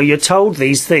often, you know, you're told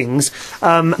these things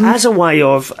as a way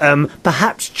of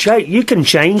perhaps you can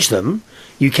change them.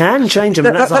 You can change them.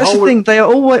 That's the thing. They are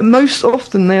always, most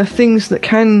often, they are things that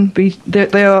can be.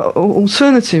 They are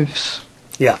alternatives.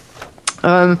 Yeah.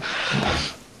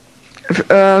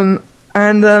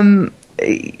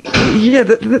 Yeah,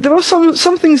 there are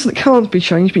some things that can't be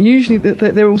changed, but usually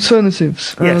they're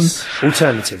alternatives. Yes,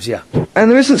 alternatives, yeah. And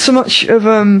there isn't so much of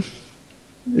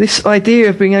this idea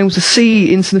of being able to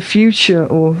see into the future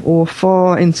or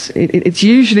far into. It's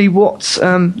usually what's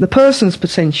the person's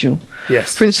potential.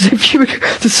 Yes. For instance, if you were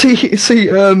to see,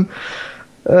 you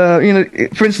know,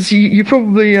 for instance, you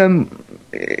probably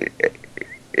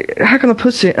how can I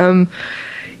put it?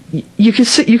 You can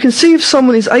see if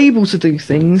someone is able to do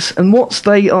things and what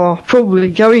they are probably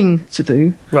going to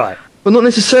do, right? But not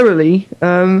necessarily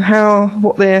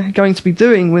what they're going to be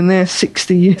doing when they're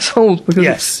 60 years old.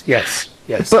 Because yes.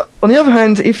 But on the other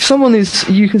hand, if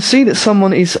you can see that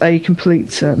someone is a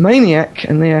complete maniac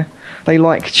and they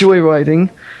like joyriding,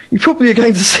 you probably are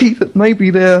going to see that maybe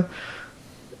they're.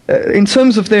 In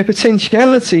terms of their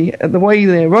potentiality, the way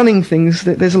they're running things,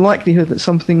 that there's a likelihood that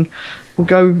something will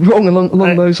go wrong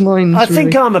along those lines. I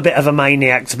think I'm a bit of a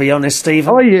maniac, to be honest,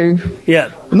 Stephen. Are you?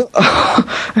 Yeah.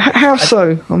 How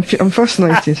so? I'm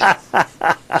fascinated.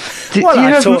 Do you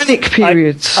have manic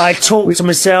periods? I talk to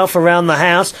myself around the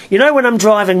house. You know, when I'm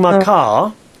driving my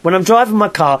car, well,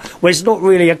 it's not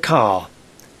really a car.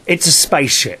 It's a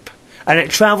spaceship. And it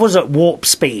travels at warp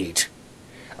speed.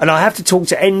 And I have to talk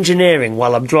to engineering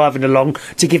while I'm driving along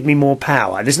to give me more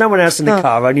power. There's no one else in the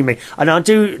car, only me. And I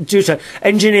do so.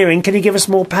 Engineering, can you give us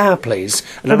more power, please?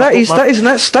 And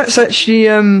that's actually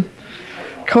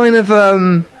kind of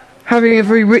having a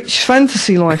very rich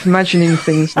fantasy life, imagining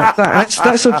things like that.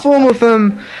 That's a form of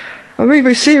I'm very,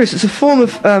 very serious. It's a form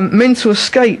of mental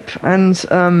escape, and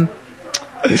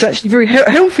it's actually a very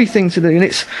healthy thing to do. And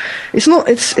it's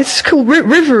called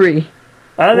rivery.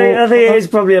 I think it is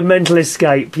probably a mental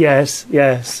escape. Yes.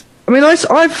 I mean,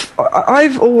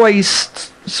 I've always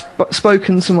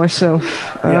spoken to myself,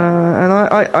 and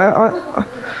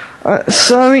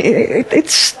so I mean,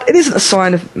 it isn't a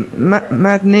sign of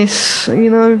madness, you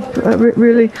know.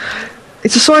 Really,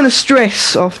 it's a sign of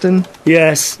stress often.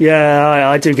 Yes,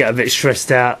 I do get a bit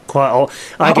stressed out quite often.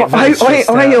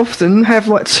 I often have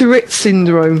like Tourette's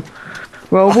syndrome.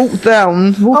 Well,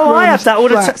 I have that all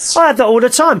the time. I have that all the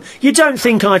time. You don't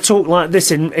think I talk like this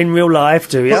in real life,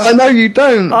 do you? Well, I know you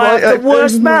don't. I have the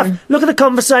worst mouth. Look at the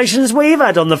conversations we've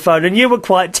had on the phone, and you were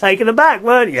quite taken aback,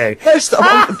 weren't you? That's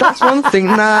one thing.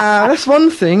 That's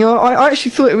one thing. I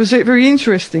actually thought it was very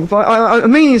interesting. But I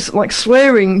mean, it's like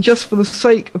swearing just for the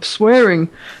sake of swearing,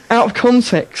 out of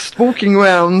context, walking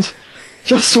around,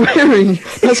 just swearing.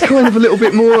 That's kind of a little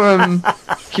bit more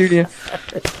peculiar.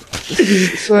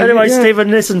 So, anyway,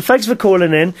 Stephen, listen, thanks for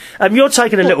calling in. You're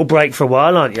taking a little break for a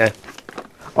while, aren't you?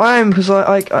 I am, because All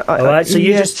right, so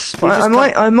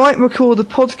I might record a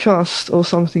podcast or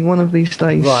something one of these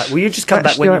days. Right, well, you just come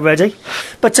back when you're ready.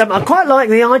 But I quite like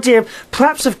the idea,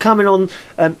 perhaps, of coming on,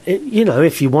 you know,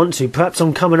 if you want to, perhaps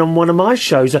I'm coming on one of my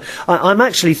shows. I'm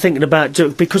actually thinking about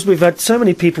because we've had so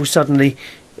many people suddenly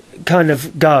kind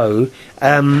of go.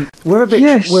 We're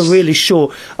really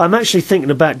short. I'm actually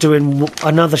thinking about doing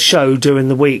another show during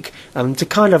the week to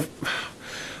kind of.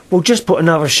 We'll just put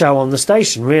another show on the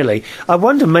station, really. I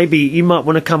wonder, maybe you might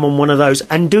want to come on one of those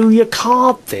and do your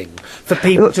card thing for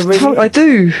people to read. I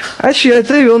do. Actually, I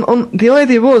do. On the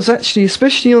idea was, actually,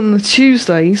 especially on the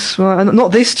Tuesdays, and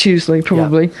not this Tuesday,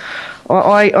 probably,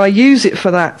 I use it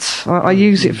for that. I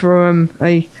use it for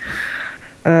a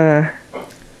kind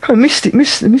of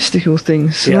mystical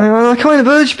things. Yeah. And I kind of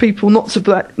urge people not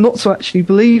to actually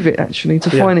believe it, actually, to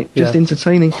find it just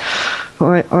entertaining.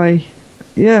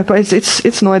 Yeah, but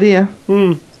it's an idea.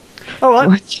 All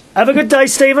right. Have a good day,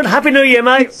 Stephen. Happy New Year,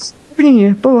 mate. Happy New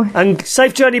Year. Bye. And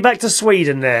safe journey back to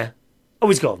Sweden there. Oh,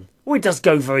 he's gone. Oh, it does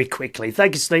go very quickly.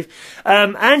 Thank you, Steve.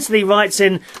 Anthony writes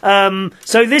in,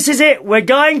 so this is it. We're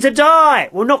going to die.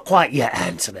 Well, not quite yet,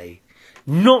 Anthony.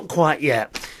 Not quite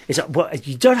yet.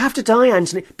 You don't have to die,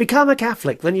 Anthony. Become a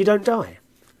Catholic, then you don't die.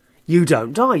 You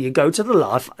don't die. You go to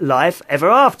the life ever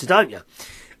after, don't you?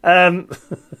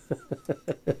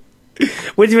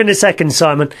 With you in a second,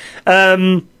 Simon.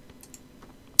 Anthony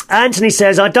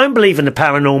says, I don't believe in the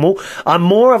paranormal. I'm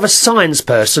more of a science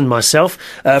person myself,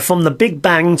 from the Big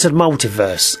Bang to the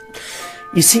multiverse.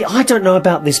 You see, I don't know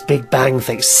about this Big Bang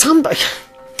thing. Something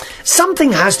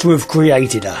has to have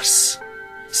created us.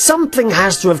 Something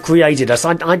has to have created us.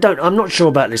 I'm not sure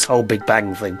about this whole Big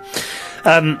Bang thing.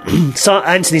 So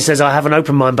Anthony says, I have an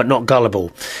open mind but not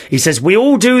gullible. He says, we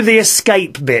all do the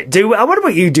escape bit. What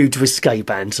about you do to escape,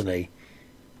 Anthony?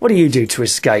 What do you do to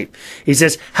escape? He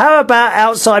says, how about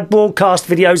outside broadcast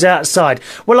videos outside?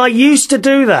 Well, I used to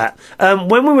do that.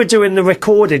 When we were doing the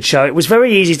recorded show, it was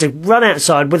very easy to run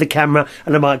outside with a camera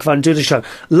and a microphone and do the show.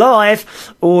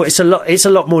 Live, it's a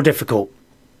lot more difficult.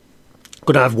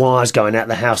 Got to have wires going out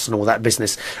the house and all that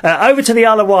business. Over to the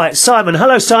Isle of Wight. Simon.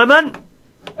 Hello, Simon.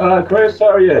 Chris, how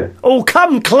are you? Oh,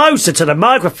 come closer to the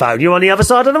microphone. You're on the other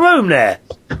side of the room there.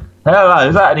 Hello,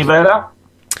 is that any better?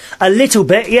 A little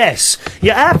bit, yes.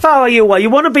 Yeah, how far are you away? You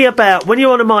want to be about, when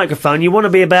you're on a microphone, you want to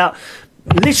be about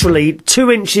literally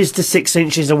 2 inches to 6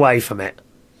 inches away from it.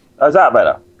 Is that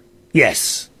better?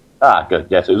 Yes. Ah, good.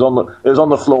 Yes, it was on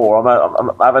the floor.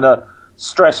 I'm having a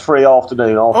stress-free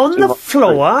afternoon. On the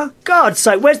floor? God's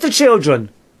sake, where's the children?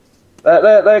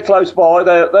 They're close by.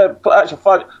 They're actually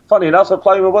funny enough. They're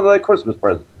playing with one of their Christmas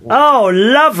presents. Oh,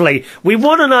 lovely. We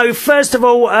want to know first of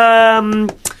all.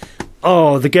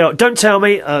 The girl. Don't tell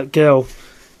me, girl.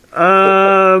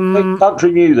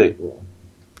 Country music.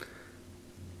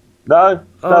 No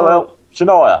help.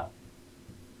 Shania.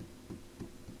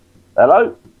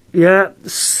 Hello. Yeah,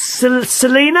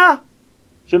 Selena.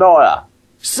 Shania.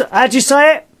 How do you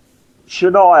say it?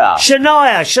 Shania.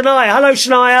 Shania. Hello,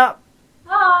 Shania.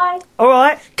 Hi. All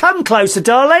right, come closer,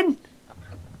 darling.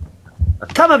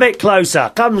 Come a bit closer.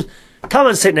 Come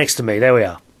and sit next to me. There we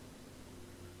are.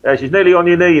 Yeah, she's nearly on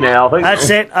your knee now, I think. That's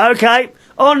it. Okay.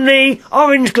 On knee,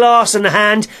 orange glass in the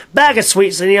hand, bag of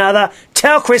sweets in the other.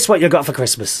 Tell Chris what you got for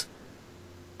Christmas.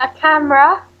 A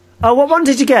camera. Oh, what one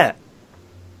did you get?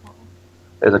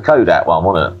 There's a Kodak one,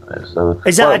 wasn't it?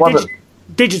 Is that a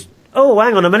digital? Oh,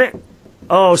 hang on a minute.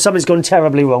 Oh, something's gone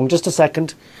terribly wrong. Just a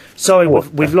second. Sorry,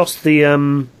 we've lost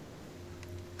the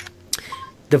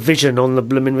vision on the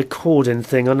blooming recording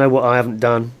thing. I know what I haven't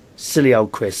done. Silly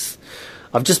old Chris.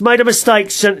 I've just made a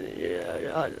mistake.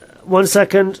 1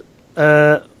 second.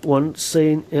 One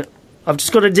scene. Yeah. I've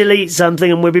just got to delete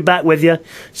something and we'll be back with you.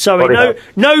 Sorry,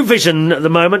 no vision at the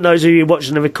moment. Those of you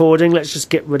watching the recording, let's just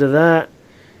get rid of that.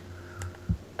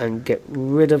 And get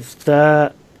rid of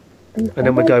that. And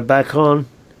then we go back on.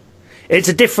 It's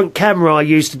a different camera I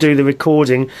used to do the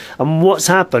recording, and what's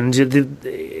happened,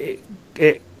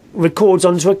 it records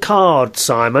onto a card,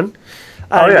 Simon,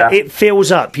 and it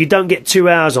fills up. You don't get 2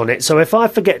 hours on it, so if I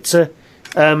forget to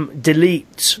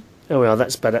delete... Oh, well,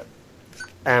 that's better.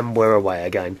 And we're away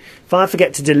again. If I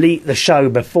forget to delete the show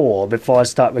before I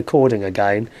start recording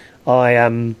again,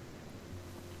 then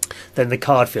the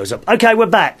card fills up. Okay, we're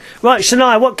back. Right,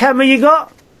 Shania, what camera you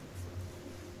got?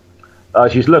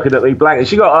 She's looking at me blankly.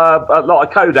 She got a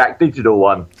Kodak digital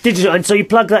one. Digital, and so you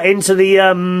plug that into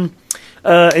the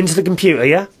computer,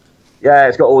 yeah? Yeah,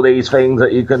 it's got all these things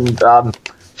that you can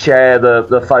share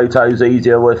the photos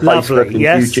easier with Facebook and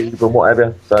YouTube and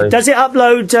whatever. So does it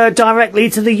upload directly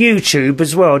to the YouTube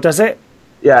as well? Does it?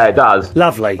 Yeah, it does.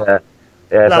 Lovely. Yeah.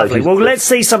 Yeah, Lovely. Well, let's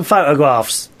see some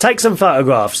photographs. Take some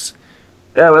photographs.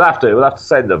 Yeah, we'll have to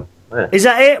send them. Yeah. Is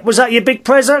that it? Was that your big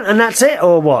present and that's it,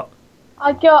 or what?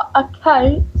 I got a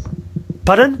coat.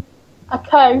 Pardon? A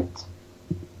coat.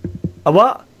 A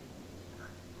what?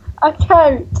 A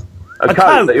coat. A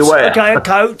coat that you wear. Okay, a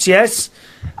coat, yes.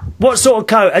 What sort of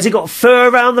coat? Has it got fur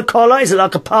around the collar? Is it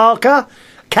like a parka?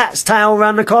 Cat's tail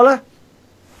around the collar?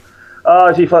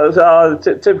 Oh, she thought,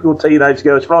 typical teenage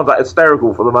girl. She finds that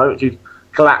hysterical for the moment. She's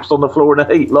collapsed on the floor in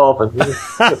the heat laughing.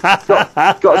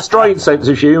 got a strange sense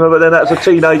of humour, but then that's a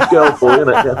teenage girl for you,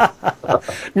 isn't it? Yeah.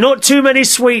 Not too many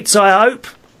sweets, I hope.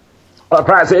 Well,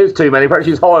 perhaps it is too many. Perhaps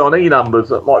she's high on E-numbers.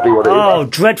 That might be what it is. Oh,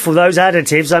 dreadful, those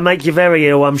additives. They make you very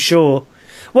ill, I'm sure.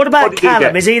 What about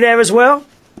Callum? Is he there as well?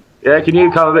 Yeah, can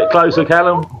you come a bit closer,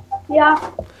 Callum?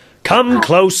 Yeah. Come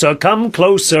closer,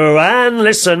 and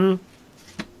listen.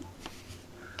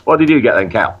 What did you get then,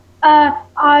 Cal?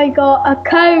 I got a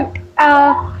coat.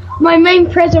 My main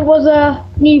present was a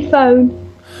new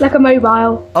phone, like a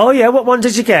mobile. Oh yeah, what one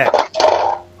did you get?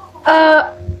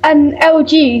 An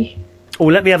LG. Oh,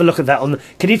 let me have a look at that.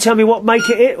 Can you tell me what make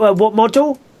it? What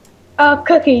model? A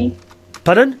cookie.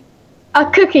 Pardon? A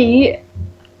cookie,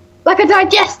 like a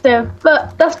digestive,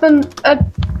 but that's been a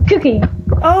cookie.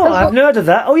 Oh, I've heard of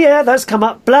that. Oh yeah, that's come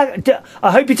up. Black.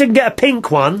 I hope you didn't get a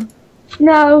pink one.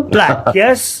 No. Black,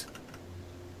 yes.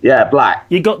 Yeah, black.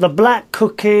 You got the black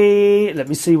cookie. Let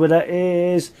me see what that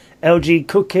is. LG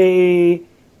cookie,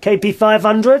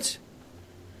 KP500.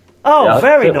 Oh, yeah,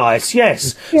 very nice.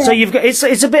 Yes. Yeah. So you've got it's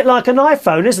a bit like an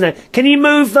iPhone, isn't it? Can you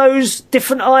move those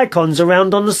different icons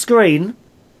around on the screen?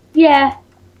 Yeah.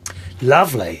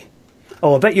 Lovely.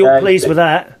 Oh, I bet you're pleased with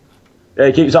that. Yeah,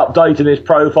 he keeps updating his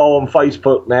profile on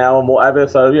Facebook now and whatever,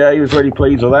 so yeah, he was really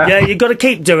pleased with that. Yeah, you've got to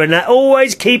keep doing that.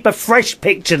 Always keep a fresh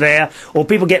picture there, or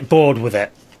people get bored with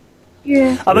it.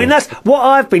 Yeah. I mean, that's what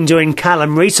I've been doing,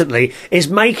 Callum, recently, is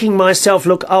making myself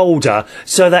look older,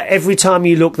 so that every time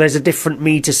you look, there's a different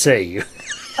me to see.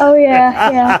 Oh,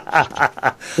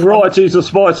 yeah. Variety's the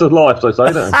spice of life, they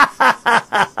say, don't they?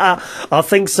 I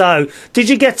think so. Did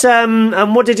you get,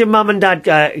 and what did your mum and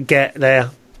dad get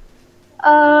there?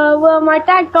 Well, my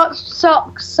dad got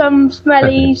socks, some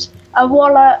smellys, a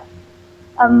wallet.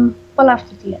 We'll have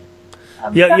to do it.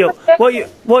 What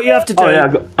you have to do? Oh yeah,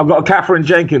 I've got a Catherine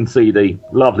Jenkins CD.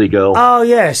 Lovely girl. Oh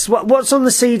yes. What's on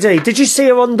the CD? Did you see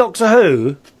her on Doctor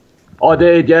Who? I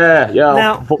did. Yeah.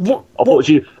 Now, I thought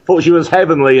she was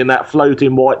heavenly in that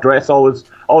floating white dress. I was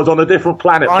on a different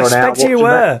planet for an hour. I expect you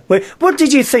were. Wait, what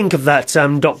did you think of that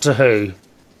Doctor Who?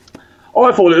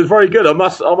 I thought it was very good. I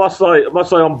must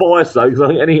say I'm biased though, because I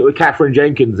think anything with Catherine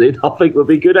Jenkins in, I think would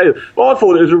be good. But I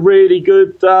thought it was a really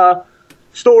good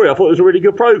story. I thought it was a really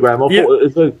good program. I thought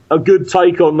it was a good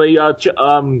take on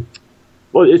the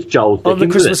well, it's Joel's on the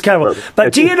Christmas Carol.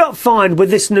 But do you not find with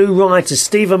this new writer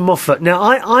Stephen Moffat? Now,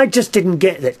 I just didn't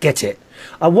get it.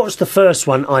 I watched the first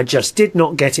one, I just did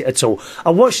not get it at all. I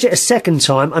watched it a second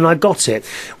time and I got it.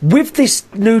 With this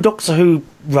new Doctor Who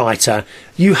writer,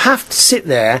 you have to sit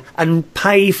there and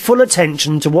pay full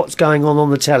attention to what's going on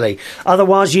the telly.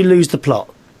 Otherwise, you lose the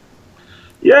plot.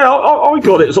 Yeah, I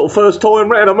got it sort of first time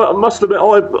round. I must admit,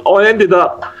 I ended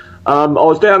up... I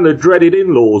was down the dreaded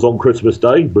in-laws on Christmas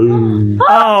Day. Boom.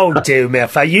 Oh, dear me,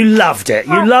 you loved it.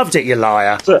 You loved it, you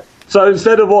liar. So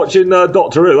instead of watching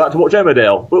Doctor Who, I had to watch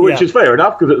Emmerdale, which is fair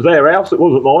enough, because it was their house, it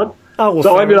wasn't mine. Oh, well,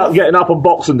 so I ended up getting up on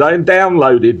Boxing Day and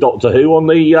downloaded Doctor Who on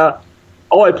the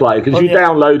iPlayer, because you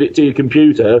download it to your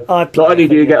computer. Not only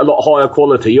do you get a lot higher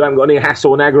quality, you haven't got any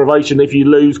hassle and aggravation if you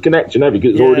lose connection, have you?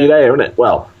 Because it's already there, isn't it?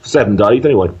 Well, 7 days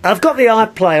anyway. I've got the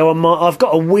iPlayer on I've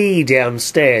got a Wii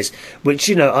downstairs, which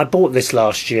I bought this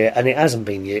last year and it hasn't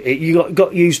been used. You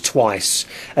got used twice,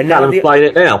 and now I'm playing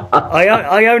it now.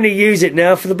 I only use it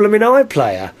now for the blooming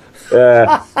iPlayer.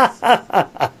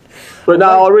 Yeah. But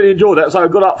no, I really enjoyed that. So I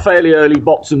got up fairly early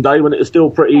Boxing Day when it was still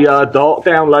pretty dark,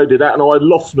 downloaded that, and I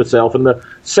lost myself in the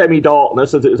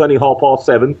semi-darkness as it was only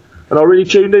 7:30, and I really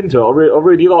tuned into it. I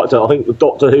really liked it. I think the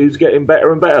Doctor Who's getting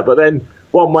better and better, but then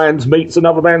one man's meat's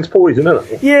another man's poison,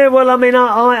 isn't it? Yeah, well, I mean,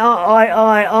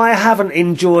 I haven't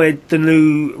enjoyed the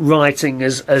new writing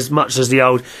as much as the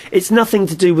old. It's nothing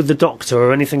to do with the Doctor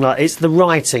or anything like that. It's the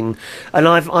writing, and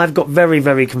I've got very,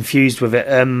 very confused with it,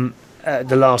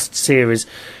 the last series.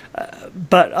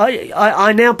 But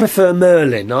I now prefer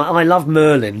Merlin. I love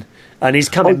Merlin, and he's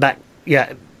coming back.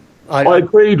 Yeah, I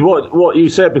agreed what you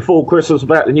said before Christmas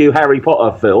about the new Harry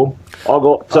Potter film. I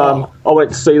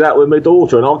went to see that with my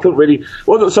daughter, and I couldn't really.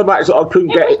 Wasn't so much that I couldn't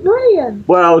get. It was brilliant.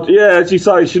 Well, yeah, as you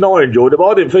say, Shania enjoyed it, but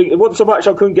I didn't think it wasn't so much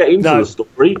I couldn't get into the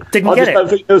story. I just don't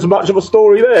think there was much of a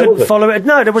story there. Couldn't follow it.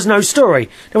 No, there was no story.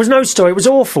 There was no story. It was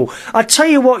awful. I tell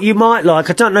you what, you might like.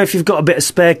 I don't know if you've got a bit of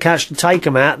spare cash to take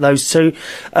them out, those two.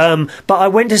 But I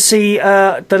went to see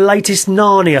the latest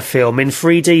Narnia film in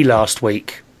 3D last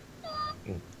week.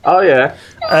 Oh yeah.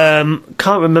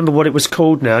 Can't remember what it was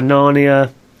called now.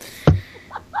 Narnia.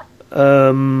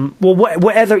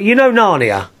 Whatever. You know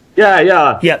Narnia. Yeah.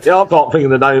 I can't think of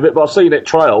the name of it, but I've seen it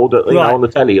trailed on the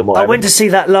telly and whatever. I went to see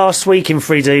that last week in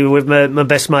 3D with my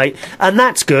best mate, and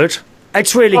that's good.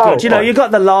 It's really good. You know, you got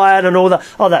the lion and all that.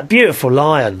 Oh, that beautiful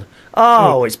lion.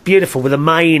 Oh, it's beautiful with the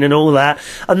mane and all that.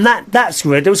 And that's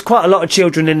good. There was quite a lot of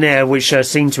children in there which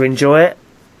seemed to enjoy it.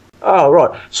 Oh,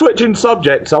 right. Switching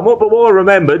subject somewhat, but what I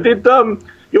remember, did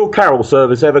your carol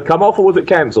service ever come off, or was it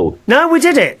cancelled? No, we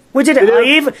did it. We did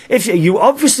it. If you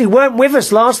obviously weren't with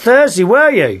us last Thursday, were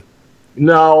you?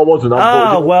 No, I wasn't.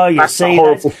 Oh, well, you see,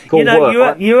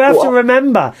 you have to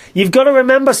remember. You've got to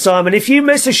remember, Simon, if you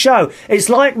miss a show, it's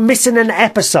like missing an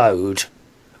episode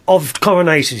of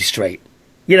Coronation Street.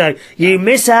 You know, you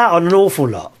miss out on an awful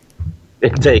lot.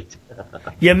 Indeed.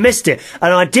 You missed it.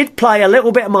 And I did play a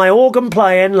little bit of my organ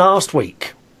playing last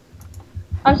week.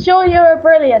 I'm sure you were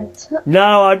brilliant.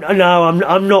 No,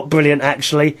 I'm not brilliant,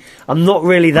 actually. I'm not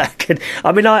really that good.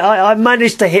 I mean, I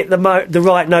managed to hit the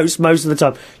right notes most of the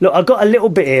time. Look, I've got a little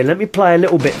bit here. Let me play a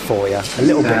little bit for you. A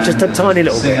little bit, just a tiny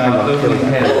little bit. Hang on, here we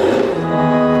go.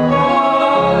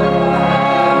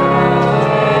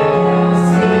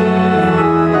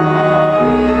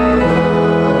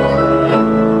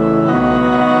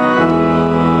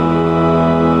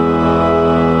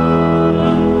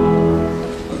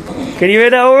 Can you hear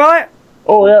that all right?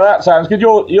 Oh, yeah, that sounds good.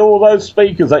 All those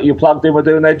speakers that you plugged in were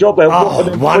doing their job. They're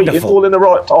wonderful. All in the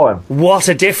right time. What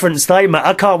a difference they make.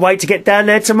 I can't wait to get down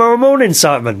there tomorrow morning,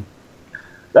 Simon.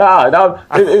 No.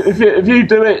 If you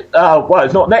do it, well,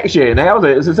 it's not next year now,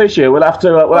 is it? It's this year. We'll have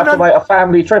to make a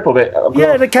family trip of it.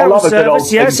 Yeah, the carol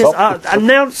service. Yes,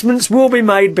 announcements will be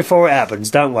made before it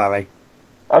happens. Don't worry.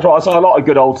 That's right. I saw a lot of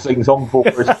good old sing-song before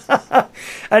Christmas.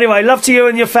 Anyway, love to you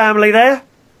and your family there.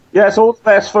 Yes, all the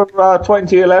best for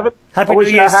 2011. Happy New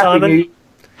Year, Simon.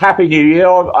 Happy New Year.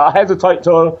 I hesitate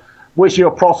to wish you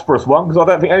a prosperous one, because I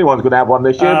don't think anyone's going to have one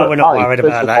this year. But we're not worried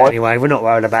about that anyway. We're not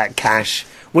worried about cash.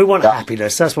 We want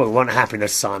happiness. That's what we want,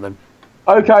 happiness, Simon.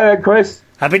 Okay then, Chris.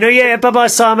 Happy New Year. Bye-bye,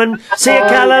 Simon. See you,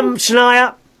 Callum,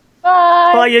 Shania.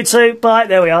 Bye. Bye, you two. Bye.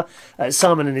 There we are.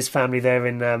 Simon and his family there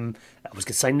in, I was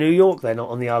going to say New York. They're not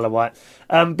on the Isle of Wight.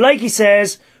 Blakey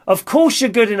says, of course you're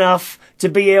good enough to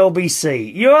be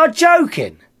LBC. You are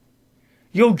joking.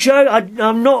 You're joking.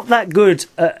 I'm not that good.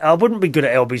 I wouldn't be good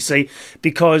at LBC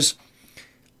because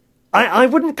I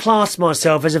wouldn't class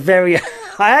myself as a very...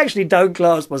 I actually don't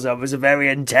class myself as a very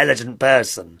intelligent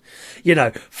person. You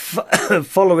know,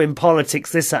 following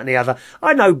politics, this, that and the other.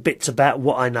 I know bits about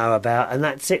what I know about, and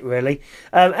that's it, really.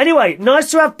 Anyway, nice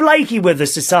to have Blakey with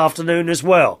us this afternoon as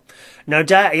well. No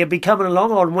doubt he'll be coming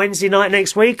along on Wednesday night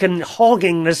next week and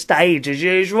hogging the stage as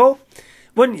usual.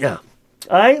 Wouldn't you?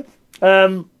 Eh?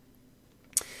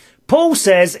 Paul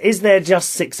says, is there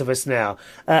just 6 of us now?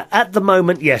 At the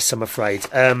moment, yes, I'm afraid.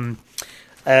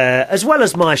 As well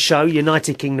as my show,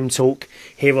 United Kingdom Talk,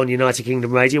 here on United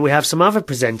Kingdom Radio, we have some other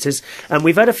presenters, and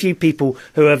we've had a few people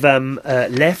who have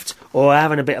left or are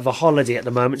having a bit of a holiday at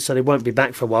the moment, so they won't be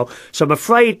back for a while. So I'm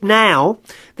afraid now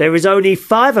there is only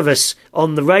 5 of us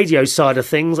on the radio side of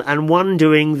things, and one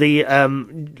doing the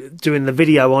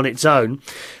video on its own.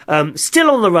 Still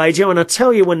on the radio, and I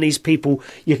tell you, when these people,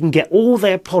 you can get all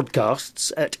their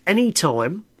podcasts at any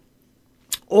time,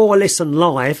 or listen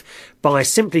live by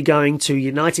simply going to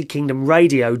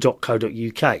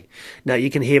unitedkingdomradio.co.uk. Now, you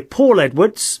can hear Paul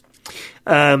Edwards.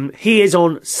 He is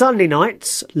on Sunday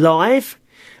nights live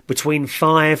between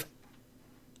 5...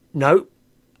 No.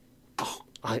 Oh,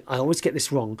 I always get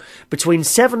this wrong. Between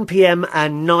 7 p.m.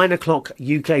 and 9 o'clock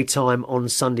UK time on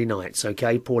Sunday nights.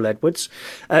 Okay, Paul Edwards.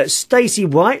 Stacey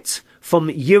White from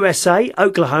USA,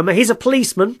 Oklahoma. He's a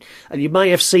policeman, and you may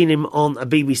have seen him on a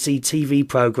BBC TV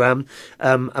programme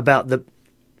about the...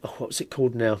 Oh, what's it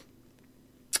called now?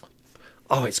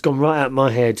 Oh, it's gone right out of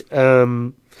my head.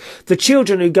 The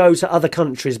children who go to other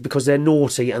countries because they're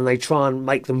naughty and they try and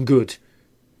make them good.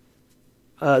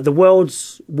 The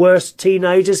world's worst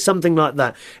teenagers, something like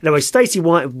that. Anyway, Stacey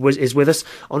White is with us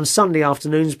on Sunday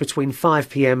afternoons between 5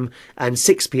 p.m. and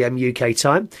 6 p.m. UK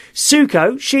time.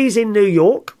 Suko, she's in New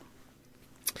York.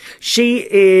 She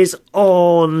is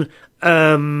on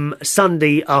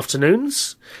Sunday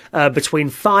afternoons between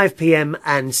 5 p.m.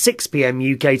 and 6 p.m.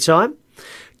 UK time.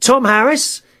 Tom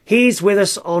Harris, he's with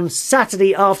us on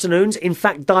Saturday afternoons, in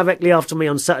fact directly after me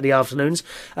on Saturday afternoons,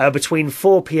 between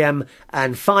 4 p.m.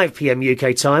 and 5 p.m.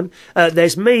 UK time.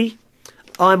 There's me,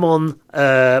 I'm on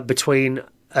between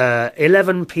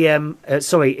 11 a.m.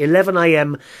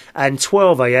 and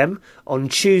 12 a.m. on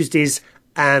Tuesdays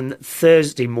and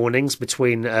Thursday mornings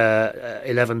between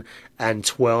 11 and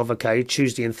 12, okay,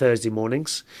 Tuesday and Thursday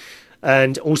mornings.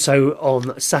 And also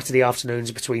on Saturday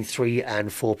afternoons between 3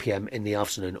 and 4 p.m. in the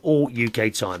afternoon, all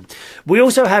UK time. We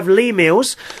also have Lee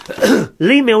Mills.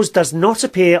 Lee Mills does not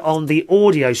appear on the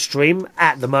audio stream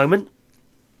at the moment,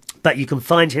 but you can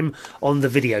find him on the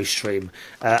video stream.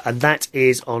 And that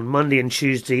is on Monday and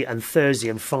Tuesday and Thursday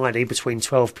and Friday between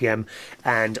 12 p.m.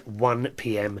 and 1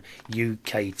 p.m.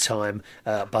 UK time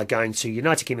by going to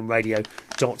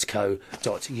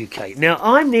unitedkingdomradio.co.uk. Now,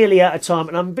 I'm nearly out of time,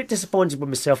 and I'm a bit disappointed with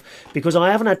myself because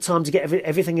I haven't had time to get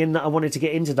everything in that I wanted to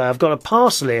get in today. I've got a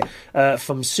parcel here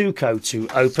from Suko to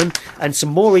open and some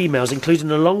more emails, including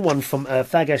a long one from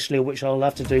Fag Ashley, which I'll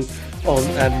have to do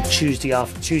on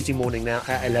Tuesday morning now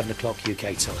at 11 o'clock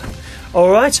UK time. All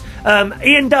right.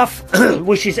 Ian Duff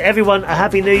wishes everyone a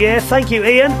Happy New Year. Thank you,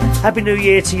 Ian. Happy New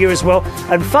Year to you as well.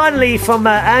 And finally from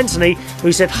Anthony,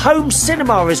 who said, home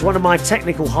cinema is one of my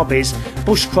technical hobbies,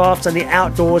 bushcraft and the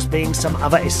outdoors being some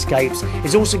other escapes.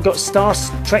 He's also got Star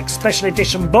Trek Special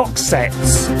Edition box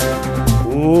sets.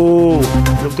 Ooh,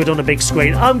 look good on a big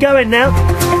screen. I'm going now.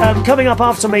 Coming up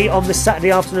after me on this Saturday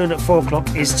afternoon at 4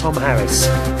 o'clock is Tom Harris.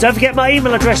 Don't forget my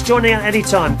email address, join me at any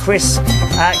time,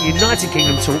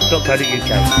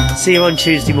 chris@unitedkingdomtalk.co.uk. See you on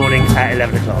Tuesday morning at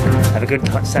 11 o'clock. Have a good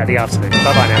Saturday afternoon.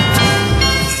 Bye-bye now.